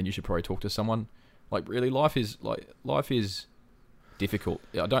time, then you should probably talk to someone. Like really, life is difficult.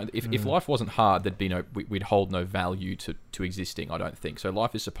 If life wasn't hard, there'd be we'd hold no value to existing. I don't think so.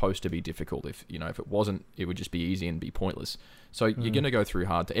 Life is supposed to be difficult. If it wasn't, it would just be easy and be pointless. So you're going to go through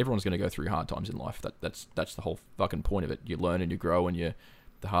everyone's going to go through hard times in life. That's the whole fucking point of it. You learn and you grow, and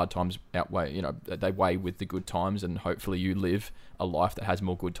the hard times outweigh. They weigh with the good times, and hopefully you live a life that has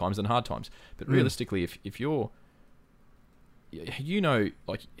more good times than hard times. But realistically, if you're you're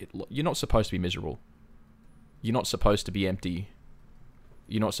not supposed to be miserable. You're not supposed to be empty.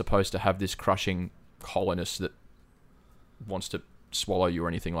 You're not supposed to have this crushing hollowness that wants to swallow you or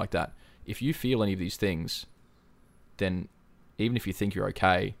anything like that. If you feel any of these things, then even if you think you're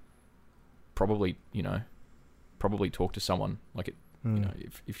okay, probably talk to someone. Like it,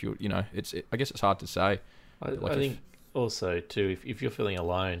 if you're, I guess it's hard to say. I think also too, if you're feeling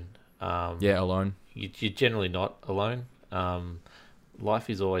alone, alone, you're generally not alone. Life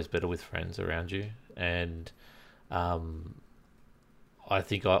is always better with friends around you, and I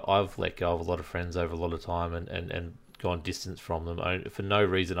think I've let go of a lot of friends over a lot of time and gone distance from them for no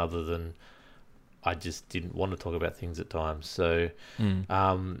reason other than I just didn't want to talk about things at times. So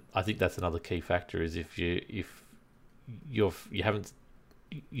I think that's another key factor is if you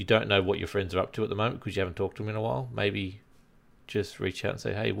don't know what your friends are up to at the moment because you haven't talked to them in a while, maybe just reach out and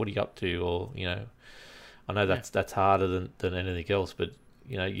say, hey, what are you up to? Or, I know that's harder than anything else, but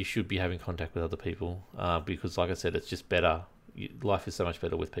you should be having contact with other people because, like I said, it's just better. Life is so much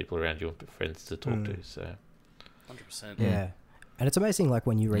better with people around you and friends to talk to. So, 100%. Yeah, and it's amazing. Like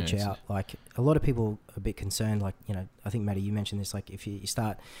when you reach out, like a lot of people are a bit concerned. Like I think Maddie, you mentioned this. Like if you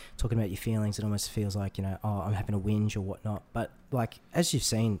start talking about your feelings, it almost feels like I'm having a whinge or whatnot. But like as you've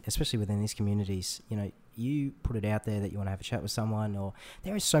seen, especially within these communities, you put it out there that you want to have a chat with someone, or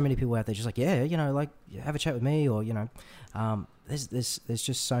there is so many people out there just like have a chat with me, or there's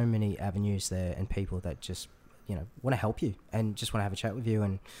just so many avenues there and people that just want to help you and just want to have a chat with you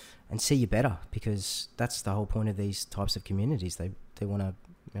and see you better, because that's the whole point of these types of communities. They want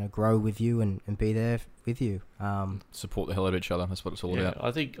to grow with you and be there with you. Support the hell out of each other. That's what it's all about.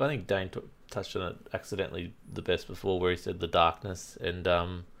 I think Dane touched on it accidentally the best before, where he said the darkness,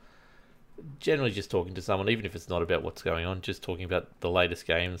 and generally just talking to someone, even if it's not about what's going on, just talking about the latest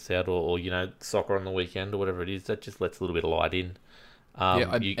games out or soccer on the weekend or whatever it is, that just lets a little bit of light in.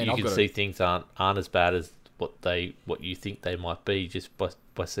 You can see things aren't as bad as what you think they might be just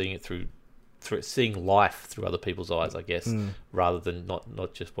by seeing it through seeing life through other people's eyes, I guess, rather than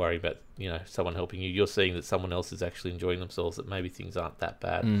not just worrying about someone helping you. You're seeing that someone else is actually enjoying themselves, that maybe things aren't that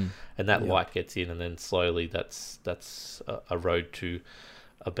bad, and that light gets in, and then slowly that's a road to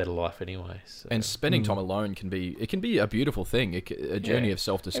a better life anyway. So. And spending time alone can be a beautiful thing. A journey of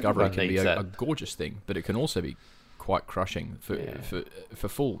self-discovery can be a gorgeous thing, but it can also be quite crushing for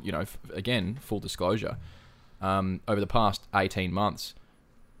full full disclosure. Over the past 18 months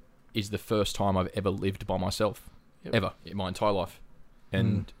is the first time I've ever lived by myself, ever in my entire life.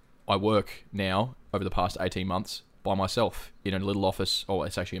 And I work now over the past 18 months by myself in a little office. Oh,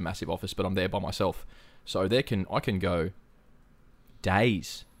 it's actually a massive office, but I'm there by myself. So I can go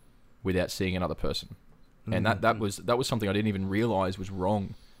days without seeing another person. And that was something I didn't even realize was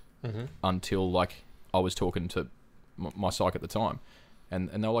wrong until I was talking to my psych at the time. And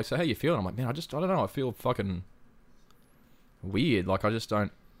they were like, so how you feeling? I'm like, man, I don't know. I feel fucking weird. Like, I just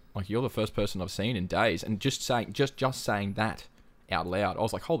don't, like, you're the first person I've seen in days. And just saying that out loud, I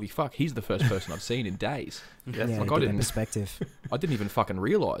was like, holy fuck, he's the first person I've seen in days. Like, I didn't perspective. I didn't even fucking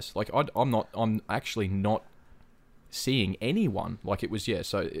realize. Like, I'm actually not seeing anyone. Like, it was,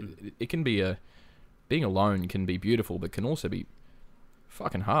 so it can be being alone can be beautiful, but can also be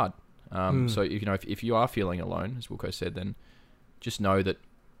fucking hard. So, if you are feeling alone, as Wilco said, then just know that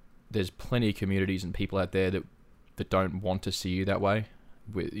there's plenty of communities and people out there that don't want to see you that way.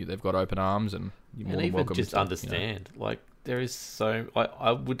 They've got open arms, and you're more than welcome. Just understand. Like, there is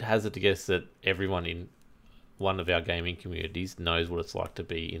I would hazard to guess that everyone in one of our gaming communities knows what it's like to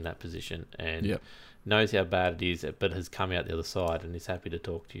be in that position and knows how bad it is, but has come out the other side and is happy to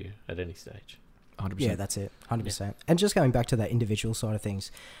talk to you at any stage. 100%. Yeah, that's it. 100%. And just going back to that individual side of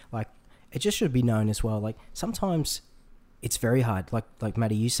things, like, it just should be known as well. Like, sometimes it's very hard. Like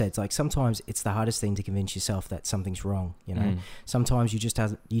Maddie, you said, it's like sometimes it's the hardest thing to convince yourself that something's wrong. Sometimes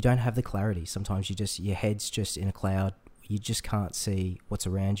you don't have the clarity. Sometimes your head's just in a cloud. you just can't see what's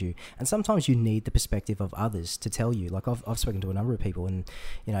around you. And sometimes you need the perspective of others to tell you. Like I've spoken to a number of people, and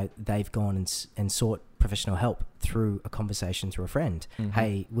they've gone and sought professional help through a conversation through a friend. Mm-hmm.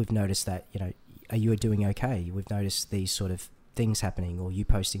 Hey, we've noticed that, are you doing okay? We've noticed these sort of things happening, or you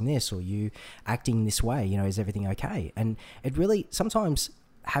posting this, or you acting this way, is everything okay? And it really, sometimes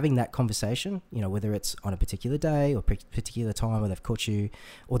having that conversation, whether it's on a particular day or particular time where they've caught you,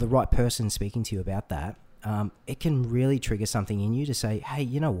 or the right person speaking to you about that, it can really trigger something in you to say, hey,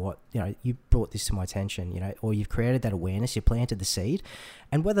 you know what, you brought this to my attention, or you've created that awareness, you planted the seed.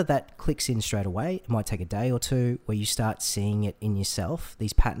 And whether that clicks in straight away, it might take a day or two where you start seeing it in yourself,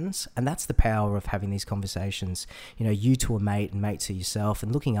 these patterns. And that's the power of having these conversations, you to a mate and mate to yourself,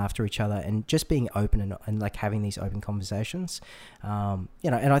 and looking after each other, and just being open and like having these open conversations. And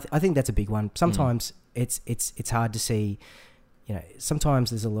I think that's a big one. Sometimes it's hard to see. Sometimes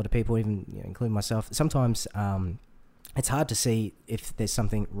there's a lot of people, even including myself, sometimes it's hard to see if there's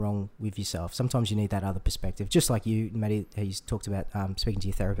something wrong with yourself. Sometimes you need that other perspective, just like you, Matty, how you talked about speaking to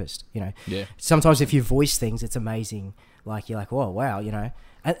your therapist. Yeah. Sometimes if you voice things, it's amazing. Like you're like, oh wow,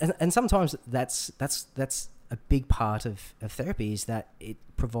 and sometimes that's a big part of therapy, is that it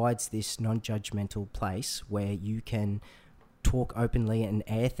provides this non-judgmental place where you can talk openly and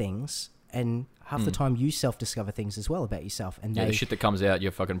air things. And half the time you self-discover things as well about yourself. And the shit that comes out,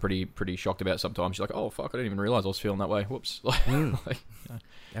 you're fucking pretty shocked about sometimes. You're like, oh, fuck, I didn't even realise I was feeling that way. Whoops.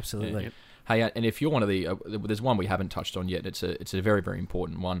 Absolutely. Yeah. Hey, and if you're one of there's one we haven't touched on yet. It's a very, very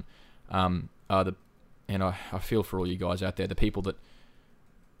important one. And I feel for all you guys out there, the people that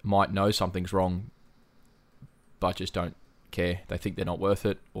might know something's wrong but just don't care. They think they're not worth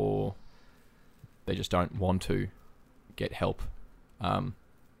it, or they just don't want to get help.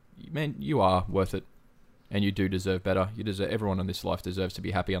 Man, you are worth it, and you do deserve better. Everyone in this life deserves to be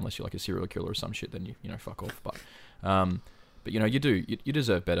happy, unless you're like a serial killer or some shit. Then you fuck off. But you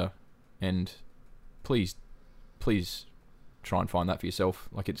deserve better, and please try and find that for yourself.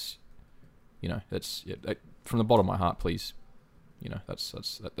 Like it's, that's from the bottom of my heart. Please, that's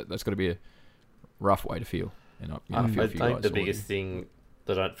got to be a rough way to feel. And I feel for you think guys the biggest thing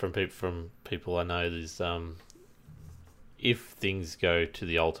that from people I know is if things go to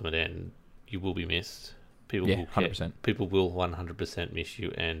the ultimate end, you will be missed. People will care. 100%. People will 100% miss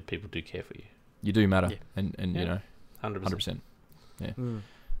you, and people do care for you. You do matter, yeah. and 100%.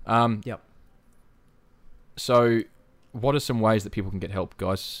 Yeah. Yep. So, what are some ways that people can get help,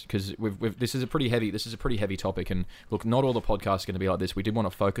 guys? Because this is a pretty heavy topic, and look, not all the podcasts are going to be like this. We did want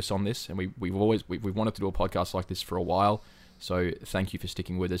to focus on this, and we've wanted to do a podcast like this for a while. So, thank you for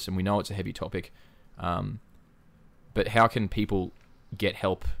sticking with us, and we know it's a heavy topic. But how can people get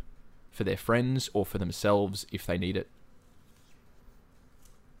help for their friends or for themselves if they need it?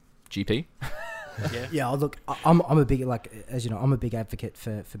 GP? Yeah. Look, I'm a big, as you know, I'm a big advocate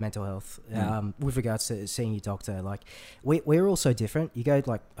for mental health. With regards to seeing your doctor, like we're all so different. You go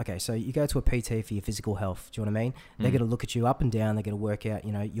so you go to a PT for your physical health. Do you know what I mean? They're going to look at you up and down. They're going to work out,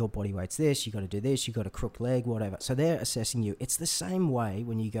 your body weight's this. You got to do this. You got a crooked leg, whatever. So they're assessing you. It's the same way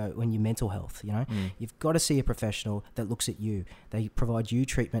when you mental health. You've got to see a professional that looks at you. They provide you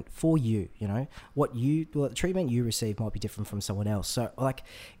treatment for you. The treatment you receive might be different from someone else. So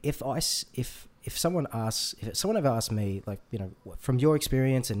if someone ever asked me, from your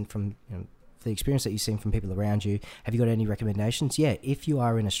experience and from the experience that you've seen from people around you, have you got any recommendations? Yeah, if you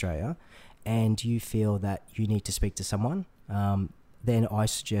are in Australia and you feel that you need to speak to someone, then I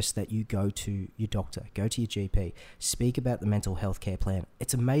suggest that you go to your doctor, go to your GP, speak about the mental health care plan.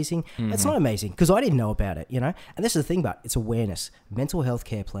 It's amazing. Mm-hmm. It's not amazing because I didn't know about it, And this is the thing about it. It's awareness. Mental health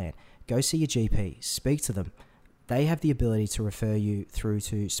care plan. Go see your GP, speak to them. They have the ability to refer you through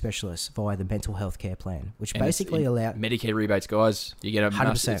to specialists via the mental health care plan, which and basically allows Medicare rebates, guys. You get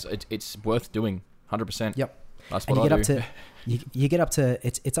 100%. It's worth doing 100%. Yep. That's what I do. You get up to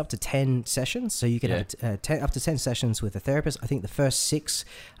it's up to 10 sessions, so you can have up to 10 sessions with a therapist. I think the first 6.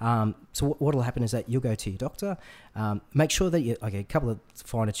 So what will happen is that you'll go to your doctor. Make sure that a couple of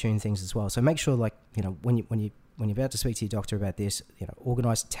finer tuned things as well. So make sure when you're about to speak to your doctor about this,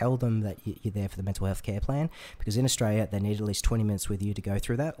 tell them that you're there for the mental health care plan, because in Australia, they need at least 20 minutes with you to go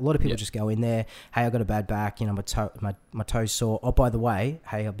through that. A lot of people just go in there, hey, I've got a bad back, my toe's sore. Oh, by the way,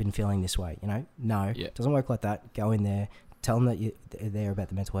 hey, I've been feeling this way, No, it doesn't work like that. Go in there, tell them that they're there about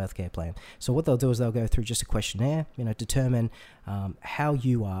the mental health care plan. So what they'll do is they'll go through just a questionnaire, determine how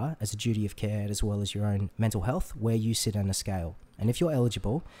you are as a duty of care as well as your own mental health, where you sit on a scale. And if you're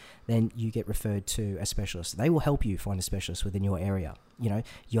eligible, then you get referred to a specialist. They will help you find a specialist within your area.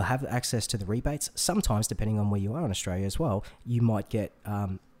 You'll have access to the rebates. Sometimes, depending on where you are in Australia as well, you might get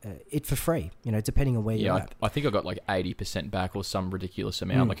it for free, depending on where you're at. I think I got like 80% back or some ridiculous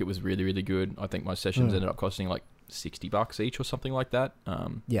amount. Like, it was really, really good. I think my sessions ended up costing like $60 each or something like that,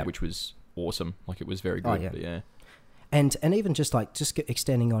 which was awesome. Like, it was very good. Oh, yeah. But yeah. And even just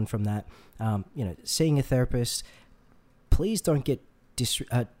extending on from that, seeing a therapist, please don't get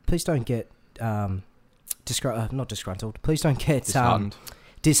not disgruntled. Please don't get disheartened.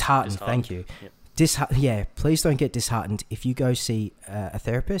 Thank you. Yep. Please don't get disheartened if you go see a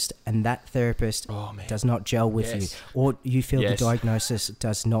therapist and that therapist does not gel with you, or you feel the diagnosis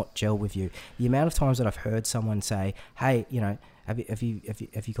does not gel with you. The amount of times that I've heard someone say, "Hey, have you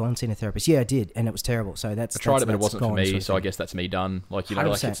gone and seen a therapist?" Yeah, I did, and it was terrible. So I tried it, but it wasn't for me. So I guess that's me done. Like,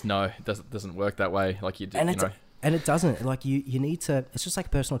 like, it doesn't work that way. Like, you do, And it doesn't. Like, you need to. It's just like a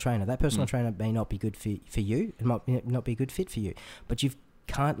personal trainer. That personal trainer may not be good for you. It might not be a good fit for you. But you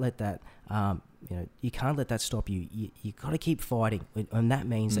can't let that. You can't let that stop you. You got to keep fighting, and that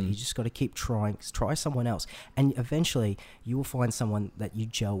means that you just got to keep trying. Try someone else, and eventually you will find someone that you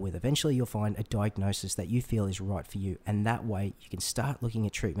gel with. Eventually, you'll find a diagnosis that you feel is right for you, and that way you can start looking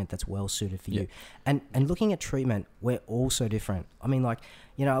at treatment that's well suited for you. And looking at treatment, we're all so different. I mean, like,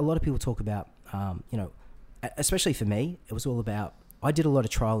 a lot of people talk about, especially for me, it was all about. I did a lot of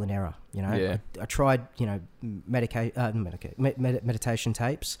trial and error. I tried, meditation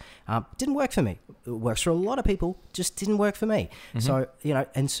tapes. Didn't work for me. It works for a lot of people, just didn't work for me. So,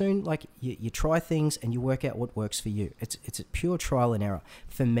 and soon, like, you try things and you work out what works for you. It's a pure trial and error.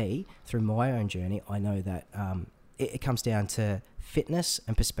 For me, through my own journey, I know that it comes down to fitness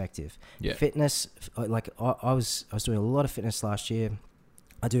and perspective. Yeah. Fitness, like I was doing a lot of fitness last year.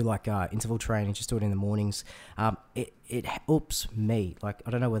 I do like interval training, just do it in the mornings. It helps me. Like, I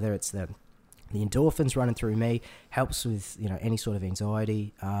don't know whether it's the endorphins running through me, helps with any sort of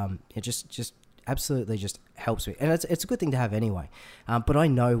anxiety. It just absolutely just helps me, and it's a good thing to have anyway. But I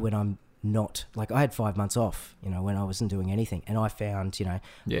know when I'm not, like, I had 5 months off, when I wasn't doing anything, and I found I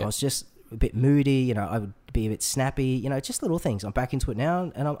was just a bit moody. I would be a bit snappy. Just little things. I'm back into it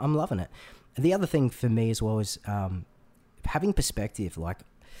now, and I'm loving it. And the other thing for me as well is having perspective. Like,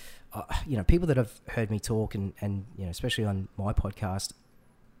 people that have heard me talk and especially on my podcast,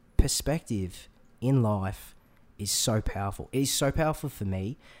 perspective in life is so powerful. It is so powerful for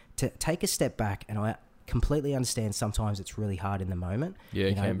me to take a step back, and I completely understand sometimes it's really hard in the moment. Yeah,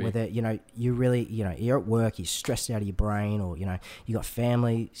 it can be. Whether, you really, you're at work, you're stressed out of your brain, or, you got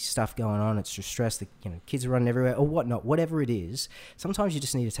family stuff going on, it's just stress, the kids are running everywhere or whatnot, whatever it is. Sometimes you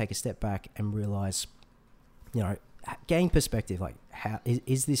just need to take a step back and realize, gain perspective. Like, how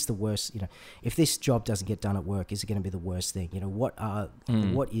is this the worst? If this job doesn't get done at work, is it going to be the worst thing?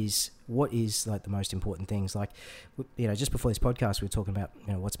 What is like the most important things? Like, just before this podcast, we were talking about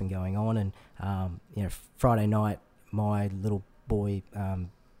what's been going on, and Friday night, my little boy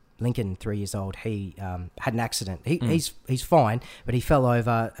Lincoln, 3 years old, he had an accident. He's fine, but he fell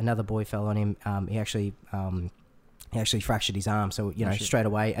over. Another boy fell on him. He actually fractured his arm. So, straight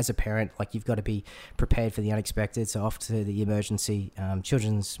away, as a parent, like, you've got to be prepared for the unexpected. So off to the emergency,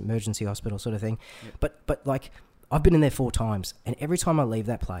 children's emergency hospital sort of thing. Yep. But like, I've been in there 4 times, and every time I leave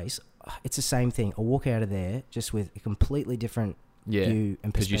that place, it's the same thing. I walk out of there just with a completely different view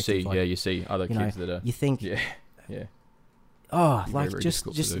and perspective. Because you see other kids that are... You think... Yeah. Oh, very, like, very just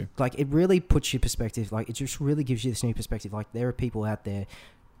like, it really puts you perspective. Like, it just really gives you this new perspective. Like, there are people out there,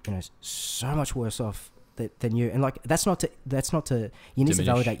 so much worse off than you, and like, that's not to you need to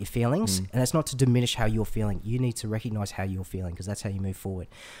validate your feelings, and that's not to diminish how you're feeling. You need to recognize how you're feeling, because that's how you move forward.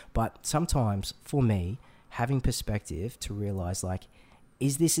 But sometimes, for me, having perspective to realize, like,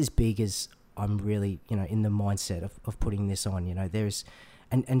 is this as big as I'm really in the mindset of putting this on? There's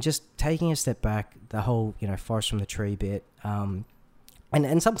and just taking a step back, the whole forest from the tree bit.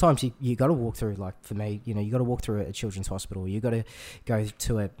 And sometimes you got to walk through, like, for me, you got to walk through a children's hospital. You got to go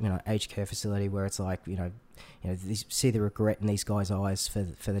to a aged care facility where it's like see the regret in these guys' eyes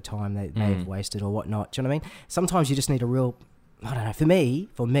for the time they may have wasted or whatnot. Do you know what I mean? Sometimes you just need a real, I don't know. For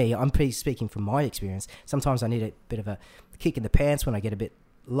me, I'm pretty speaking from my experience. Sometimes I need a bit of a kick in the pants when I get a bit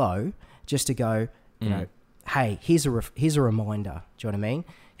low, just to go, hey, here's a reminder. Do you know what I mean?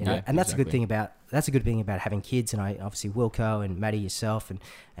 And that's exactly. That's a good thing about having kids, and I obviously Wilco and Maddie, yourself,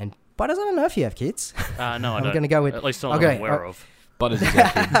 and Butters. I don't know if you have kids. No, I don't. I'm going to go with, at least I'm aware of. Butters is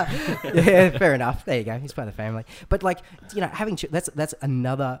a kid. Yeah, fair enough. There you go. He's part of the family. But, like, having that's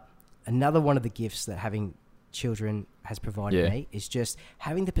another one of the gifts that having children has provided me, is just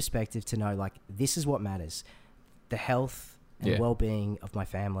having the perspective to know, like, this is what matters, the health and well-being of my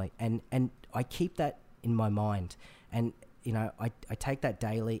family, and I keep that in my mind. And I take that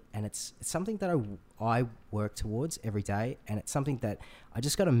daily, and it's something that I work towards every day, and it's something that I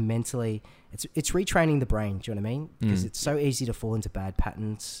just got to mentally, it's retraining the brain, do you know what I mean? Because it's so easy to fall into bad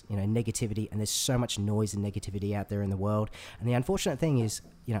patterns, negativity, and there's so much noise and negativity out there in the world. And the unfortunate thing is,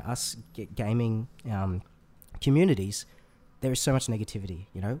 us gaming communities, there is so much negativity,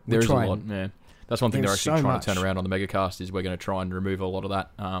 There is a lot, man. That's one thing they're actually trying to turn around on the Megacast, is we're going to try and remove a lot of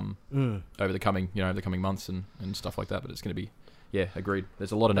that over the coming months and stuff like that. But it's going to be, agreed.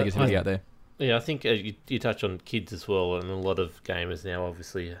 There's a lot of negativity out there. Yeah, I think you touch on kids as well, and a lot of gamers now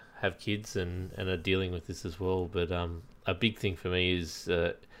obviously have kids and are dealing with this as well. But a big thing for me is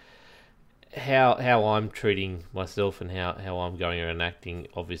how I'm treating myself and how I'm going around acting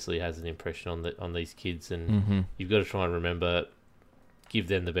obviously has an impression on these kids, and you've got to try and remember, give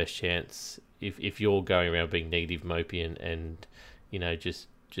them the best chance. If you're going around being negative, mopey, and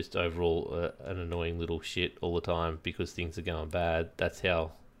just overall an annoying little shit all the time because things are going bad, that's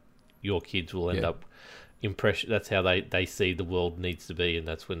how your kids will end up impressed. That's how they see the world needs to be, and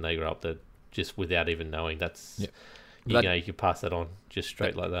that's when they grow up. That just without even knowing, that's you can pass that on just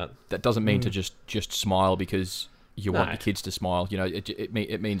straight like that. That doesn't mean to just smile because you want the kids to smile.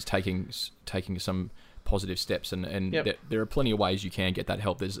 It means taking some positive steps, and there are plenty of ways you can get that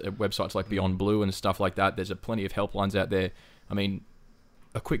help. There's websites like Beyond Blue and stuff like that. There's plenty of helplines out there. I mean,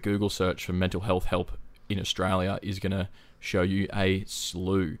 a quick Google search for mental health help in Australia is going to show you a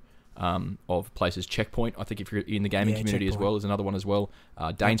slew of places. Checkpoint, I think, if you're in the gaming community as well, is another one as well.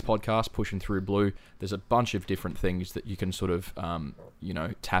 Dane's podcast, Pushing Through Blue. There's a bunch of different things that you can sort of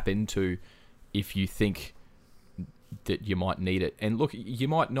tap into if you think that you might need it. And look, you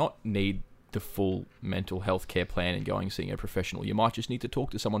might not need the full mental health care plan and seeing a professional. You might just need to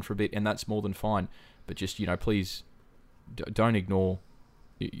talk to someone for a bit, and that's more than fine. But just please don't ignore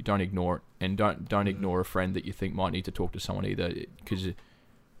it, and don't ignore a friend that you think might need to talk to someone either, because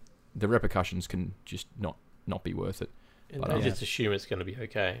the repercussions can just not be worth it. And just assume it's going to be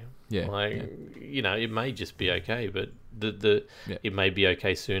okay. It may just be okay, but it may be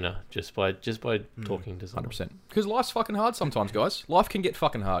okay sooner just by talking to someone. 100%. Because life's fucking hard sometimes, guys. Life can get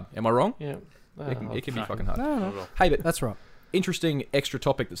fucking hard. Am I wrong? Yeah. It can be fucking hard. No. Hey, but that's right. Interesting extra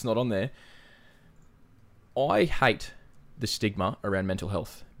topic that's not on there. I hate the stigma around mental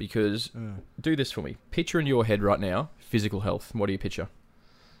health, because do this for me. Picture in your head right now, physical health. What do you picture?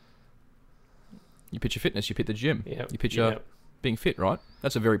 You picture fitness, you picture the gym, you picture being fit, right?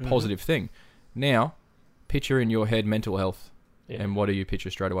 That's a very positive thing. Now, picture in your head mental health, and what do you picture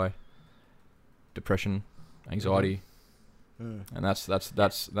straight away? Depression, anxiety, and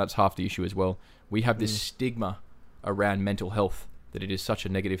that's half the issue as well. We have this stigma around mental health that it is such a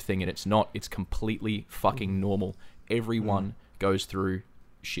negative thing, and it's not. It's completely fucking normal. Everyone goes through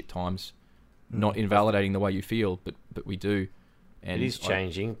shit times. Not invalidating the way you feel, but we do. And it is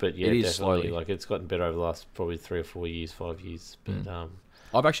changing, but it is definitely slowly. Like, it's gotten better over the last probably 3 or 4 years, 5 years. But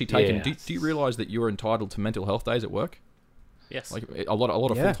I've actually taken. Do you realise that you're entitled to mental health days at work? Yes. Like a lot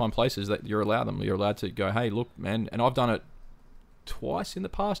of full-time places that you're allowed them. You're allowed to go, hey, look, man. And I've done it twice in the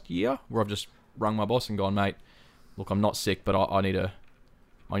past year, where I've just rung my boss and gone, mate, look, I'm not sick, but I need a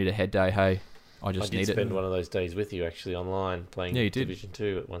head day. Hey, I need it. I did spend one of those days with you actually online playing Division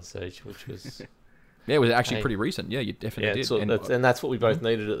 2 at one stage, which was. Yeah, it was actually pretty recent. Yeah, you definitely did. So and that's what we both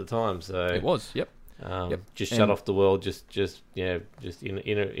needed at the time. So it was. Yep. Just shut off the world. Just in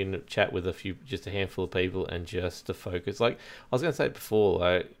a chat with a handful of people, and just to focus. Like I was going to say before,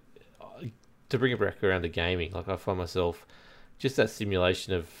 like, to bring it back around to gaming. Like, I find myself just that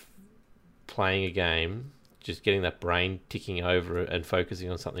simulation of playing a game, just getting that brain ticking over and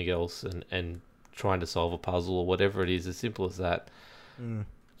focusing on something else, and trying to solve a puzzle or whatever it is, as simple as that.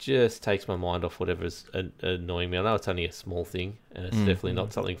 Just takes my mind off whatever's annoying me. I know it's only a small thing, and it's definitely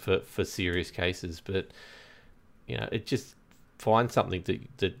not something for serious cases, but it just find something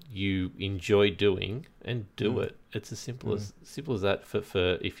that you enjoy doing and do it. It's as simple as that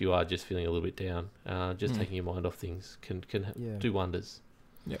for if you are just feeling a little bit down. Just taking your mind off things can do wonders.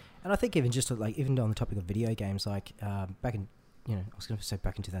 Yeah, and I think even on the topic of video games, like back in. I was going to say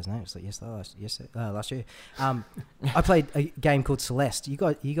back in 2008. It's like last year. I played a game called Celeste. You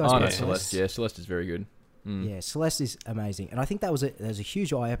guys played Celeste. Yeah, Celeste is very good. Yeah, Celeste is amazing, and I think that was a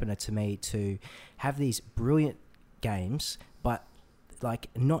huge eye opener to me to have these brilliant games, but like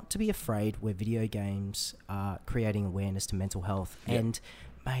not to be afraid where video games are creating awareness to mental health. Yep. And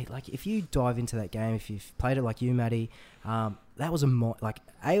mate, like if you dive into that game, if you've played it like you, Maddie, that was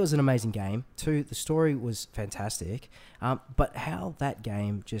it was an amazing game. 2, the story was fantastic. But how that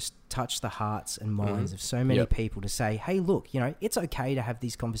game just touched the hearts and minds of so many people to say, hey, look, it's okay to have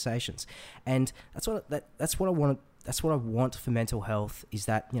these conversations. And that's what I want that's what I want for mental health, is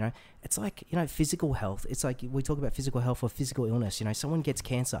that, you know, it's like, you know, physical health. It's like we talk about physical health or physical illness. You know, someone gets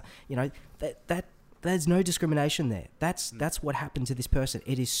cancer, you know, that there's no discrimination there. That's what happened to this person.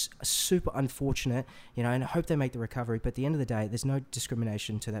 It is super unfortunate, you know, and I hope they make the recovery. But at the end of the day, there's no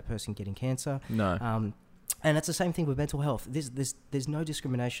discrimination to that person getting cancer. No. And it's the same thing with mental health. There's no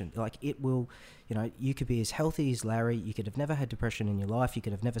discrimination. Like, it will, you know, you could be as healthy as Larry. You could have never had depression in your life. You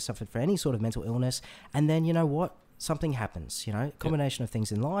could have never suffered from any sort of mental illness. And then, you know what? Something happens, you know, a combination of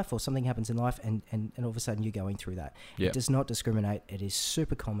things in life, or something happens in life, and all of a sudden you're going through that. It does not discriminate. It is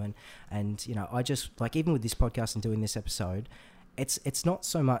super common. And, you know, I just, like, even with this podcast and doing this episode, it's not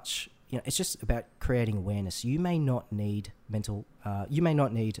so much, you know, it's just about creating awareness. You may not need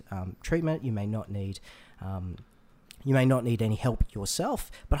treatment. You may not need any help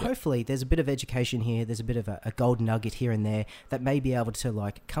yourself, but hopefully there's a bit of education here. There's a bit of a golden nugget here and there that may be able to,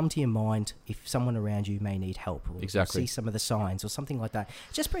 like, come to your mind if someone around you may need help, or see some of the signs or something like that.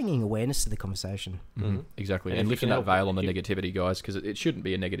 Just bringing awareness to the conversation. Exactly. And lifting that veil on the negativity, guys, because it shouldn't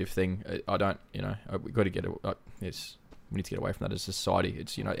be a negative thing. I don't, you know, we've got to get we need to get away from that as a society.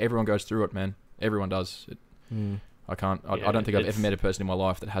 It's, you know, everyone goes through it, man. Everyone does. I don't think I've ever met a person in my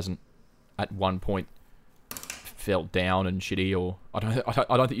life that hasn't at one point felt down and shitty, or I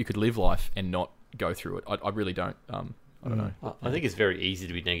don't think you could live life and not go through it. I really don't. I don't know. I think it's very easy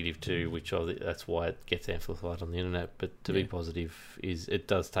to be negative too, which that's why it gets amplified on the internet. But to be positive it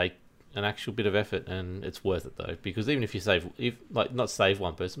does take an actual bit of effort, and it's worth it though, because even if you not save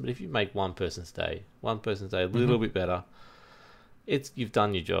one person, but if you make one person's day a little bit better, you've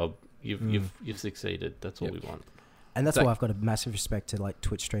done your job. You've succeeded. That's what we want. And that's why I've got a massive respect to, like,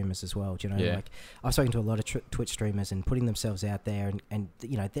 Twitch streamers as well. Do you know, like, I've spoken to a lot of Twitch streamers and putting themselves out there, and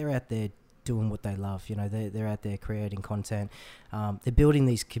you know, they're out there doing what they love. You know, they're out there creating content. They're building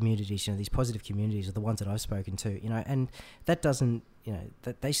these communities. You know, these positive communities are the ones that I've spoken to. You know, and that doesn't, you know,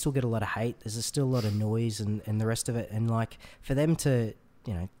 that they still get a lot of hate. There's still a lot of noise and the rest of it. And, like, for them to,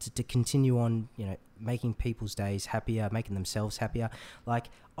 you know, to continue on, you know, making people's days happier, making themselves happier. Like,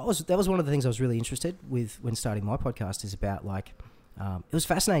 that was one of the things I was really interested with when starting my podcast, is about, like, it was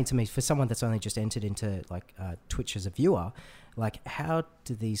fascinating to me for someone that's only just entered into, like, Twitch as a viewer. Like, how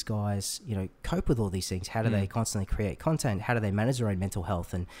do these guys, you know, cope with all these things? How do they constantly create content? How do they manage their own mental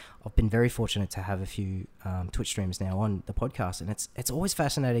health? And I've been very fortunate to have a few Twitch streamers now on the podcast, and it's always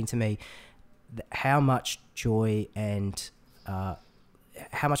fascinating to me how much joy and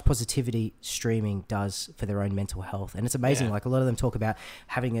how much positivity streaming does for their own mental health. And it's amazing. Like, a lot of them talk about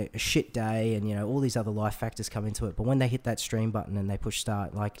having a shit day, and, you know, all these other life factors come into it. But when they hit that stream button and they push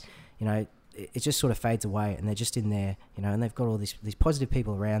start, like, you know, it just sort of fades away, and they're just in there, you know, and they've got all these positive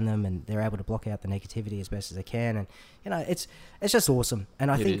people around them, and they're able to block out the negativity as best as they can. And, you know, it's just awesome. And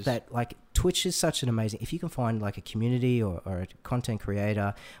I think that, like, Twitch is such an amazing, if you can find, like, a community or a content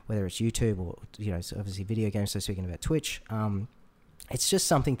creator, whether it's YouTube or, you know, so obviously video games, so speaking about Twitch, it's just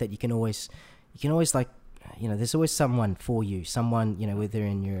something that you can always, like, you know, there's always someone for you, someone, you know, whether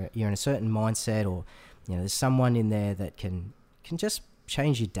you're in a certain mindset, or, you know, there's someone in there that can just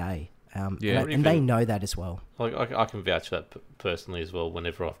change your day. And they know that as well. Like, I can vouch for that personally as well.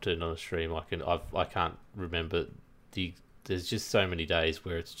 Whenever I've turned on a stream, I can't remember there's just so many days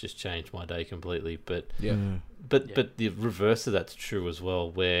where it's just changed my day completely. But the reverse of that's true as well,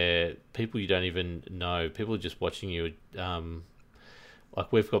 where people you don't even know, people are just watching you.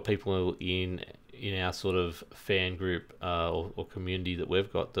 Like, we've got people in our sort of fan group or community that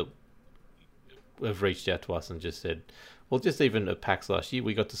we've got that have reached out to us and just said, well, just even at PAX last year,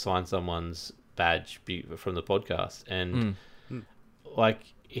 we got to sign someone's badge from the podcast, and like,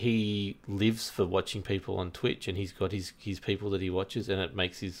 he lives for watching people on Twitch, and he's got his people that he watches, and it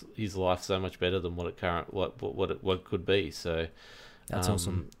makes his life so much better than what it could be. So that's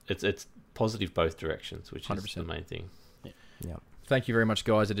awesome. It's positive both directions, which 100%. Is the main thing. Yeah. Thank you very much,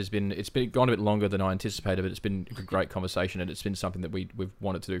 guys. It's been gone a bit longer than I anticipated, but it's been a great conversation, and it's been something that we've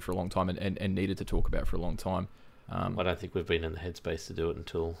wanted to do for a long time and needed to talk about for a long time. I don't think we've been in the headspace to do it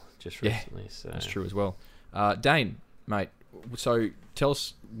until just recently. So that's true as well. Dane, mate, so tell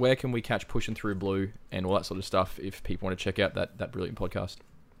us, where can we catch Pushing Through Blue and all that sort of stuff if people want to check out that brilliant podcast?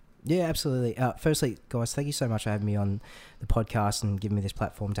 Yeah, absolutely. Firstly, guys, thank you so much for having me on the podcast and giving me this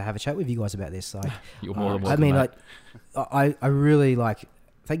platform to have a chat with you guys about this. Like, you're more than welcome. I mean, mate. Like, I really, like,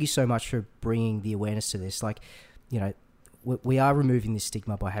 thank you so much for bringing the awareness to this. Like, you know, we are removing this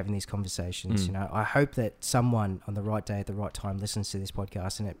stigma by having these conversations. You know, I hope that someone on the right day at the right time listens to this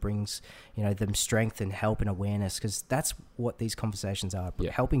podcast, and it brings, you know, them strength and help and awareness, because that's what these conversations are,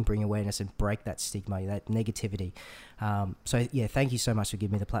 helping bring awareness and break that stigma, that negativity. So yeah, thank you so much for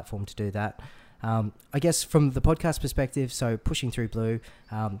giving me the platform to do that. I guess from the podcast perspective, so Pushing Through Blue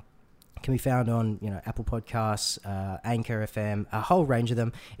can be found on Apple Podcasts, Anchor FM, a whole range of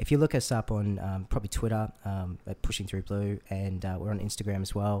them. If you look us up on probably Twitter at Pushing Through Blue, and we're on Instagram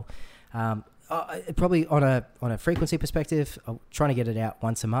as well. Probably on a frequency perspective, I'm trying to get it out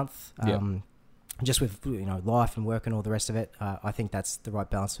once a month. Just with life and work and all the rest of it, I think that's the right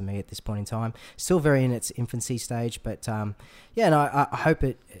balance for me at this point in time. Still very in its infancy stage, but I hope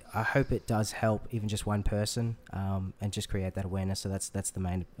it does help even just one person and just create that awareness. So that's the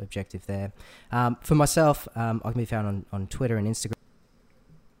main objective there. For myself, I can be found on Twitter and Instagram.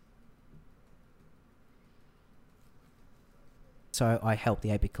 So I help the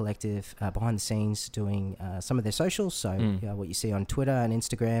 8-Bit Collective behind the scenes doing some of their socials. So what you see on Twitter and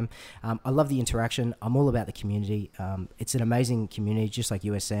Instagram. I love the interaction. I'm all about the community. It's an amazing community, just like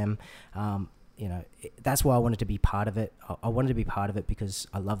USM. That's why I wanted to be part of it. I wanted to be part of it because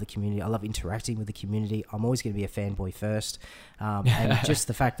I love the community. I love interacting with the community. I'm always going to be a fanboy first. And just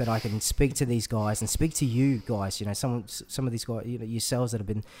the fact that I can speak to these guys and speak to you guys, some of these guys, yourselves that have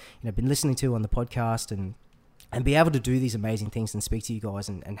been listening to on the podcast and be able to do these amazing things and speak to you guys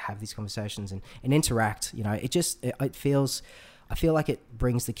and have these conversations and interact, I feel like it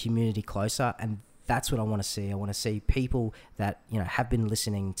brings the community closer, and that's what I want to see. I want to see people that, have been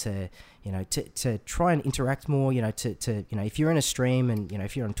listening to try and interact more, if you're in a stream and,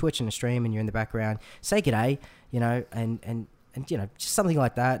 if you're on Twitch in a stream and you're in the background, say g'day, and just something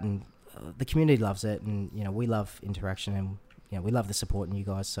like that. And the community loves it, and, we love interaction, and we love the support in you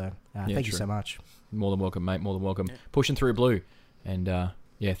guys. So thank you so much. More than welcome, mate. More than welcome. Yeah. Pushing Through Blue. And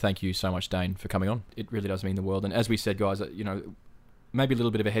thank you so much, Dane, for coming on. It really does mean the world. And as we said, guys, maybe a little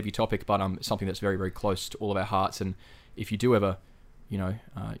bit of a heavy topic, but something that's very, very close to all of our hearts. And if you do ever,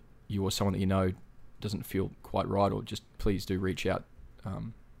 you or someone that doesn't feel quite right, or just please do reach out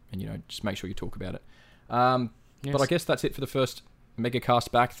and, just make sure you talk about it. Yes. But I guess that's it for the first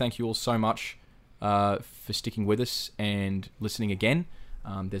Megacast back. Thank you all so much for sticking with us and listening again.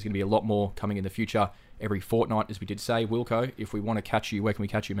 There's going to be a lot more coming in the future every fortnight, as we did say. Wilco, if we want to catch you, where can we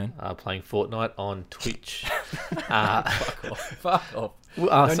catch you, man? Playing Fortnite on Twitch. Fuck off.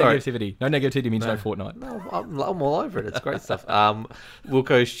 Negativity. No negativity means no Fortnite. No, I'm all over it. It's great stuff.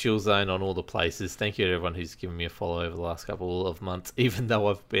 Wilco's Chill Zone on all the places. Thank you to everyone who's given me a follow over the last couple of months, even though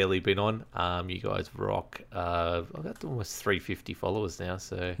I've barely been on. You guys rock. I've got almost 350 followers now,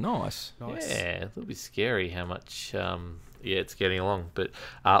 so... Nice. Yeah, it'll be scary how much... it's getting along. But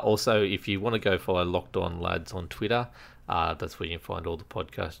also, if you want to go follow Locked On Lads on Twitter, that's where you can find all the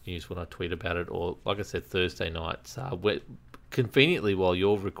podcast news when I tweet about it. Or, like I said, Thursday nights. Conveniently, while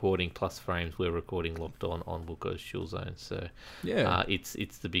you're recording Plus Frames, we're recording Locked On Wilco's Chill Zone. So,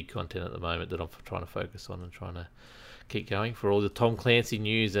 it's the big content at the moment that I'm trying to focus on and trying to keep going for all the Tom Clancy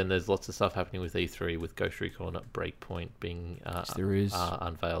news. And there's lots of stuff happening with E3, with Ghost Recon at Breakpoint being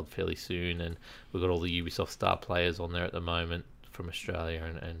unveiled fairly soon, and we've got all the Ubisoft star players on there at the moment from Australia,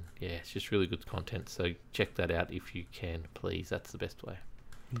 and it's just really good content. So check that out if you can, please. That's the best way.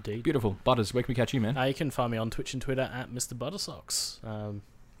 Indeed. Beautiful. Butters, where can we catch you, man? You can find me on Twitch and Twitter at Mr. Buttersocks.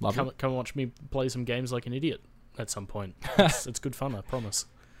 Come and watch me play some games like an idiot at some point. It's good fun, I promise.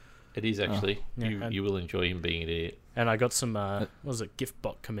 It is actually. You will enjoy him being an idiot. And I got some, gift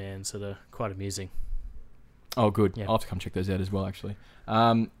bot commands that are quite amusing. Oh, good. Yeah. I'll have to come check those out as well, actually.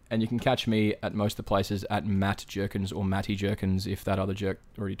 And you can catch me at most of the places at Matt Jerkins or Matty Jerkins, if that other jerk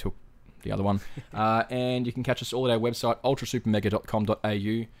already took the other one. And you can catch us all at our website,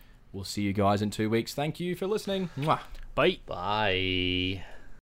 ultrasupermega.com.au. We'll see you guys in 2 weeks. Thank you for listening. Mwah. Bye. Bye.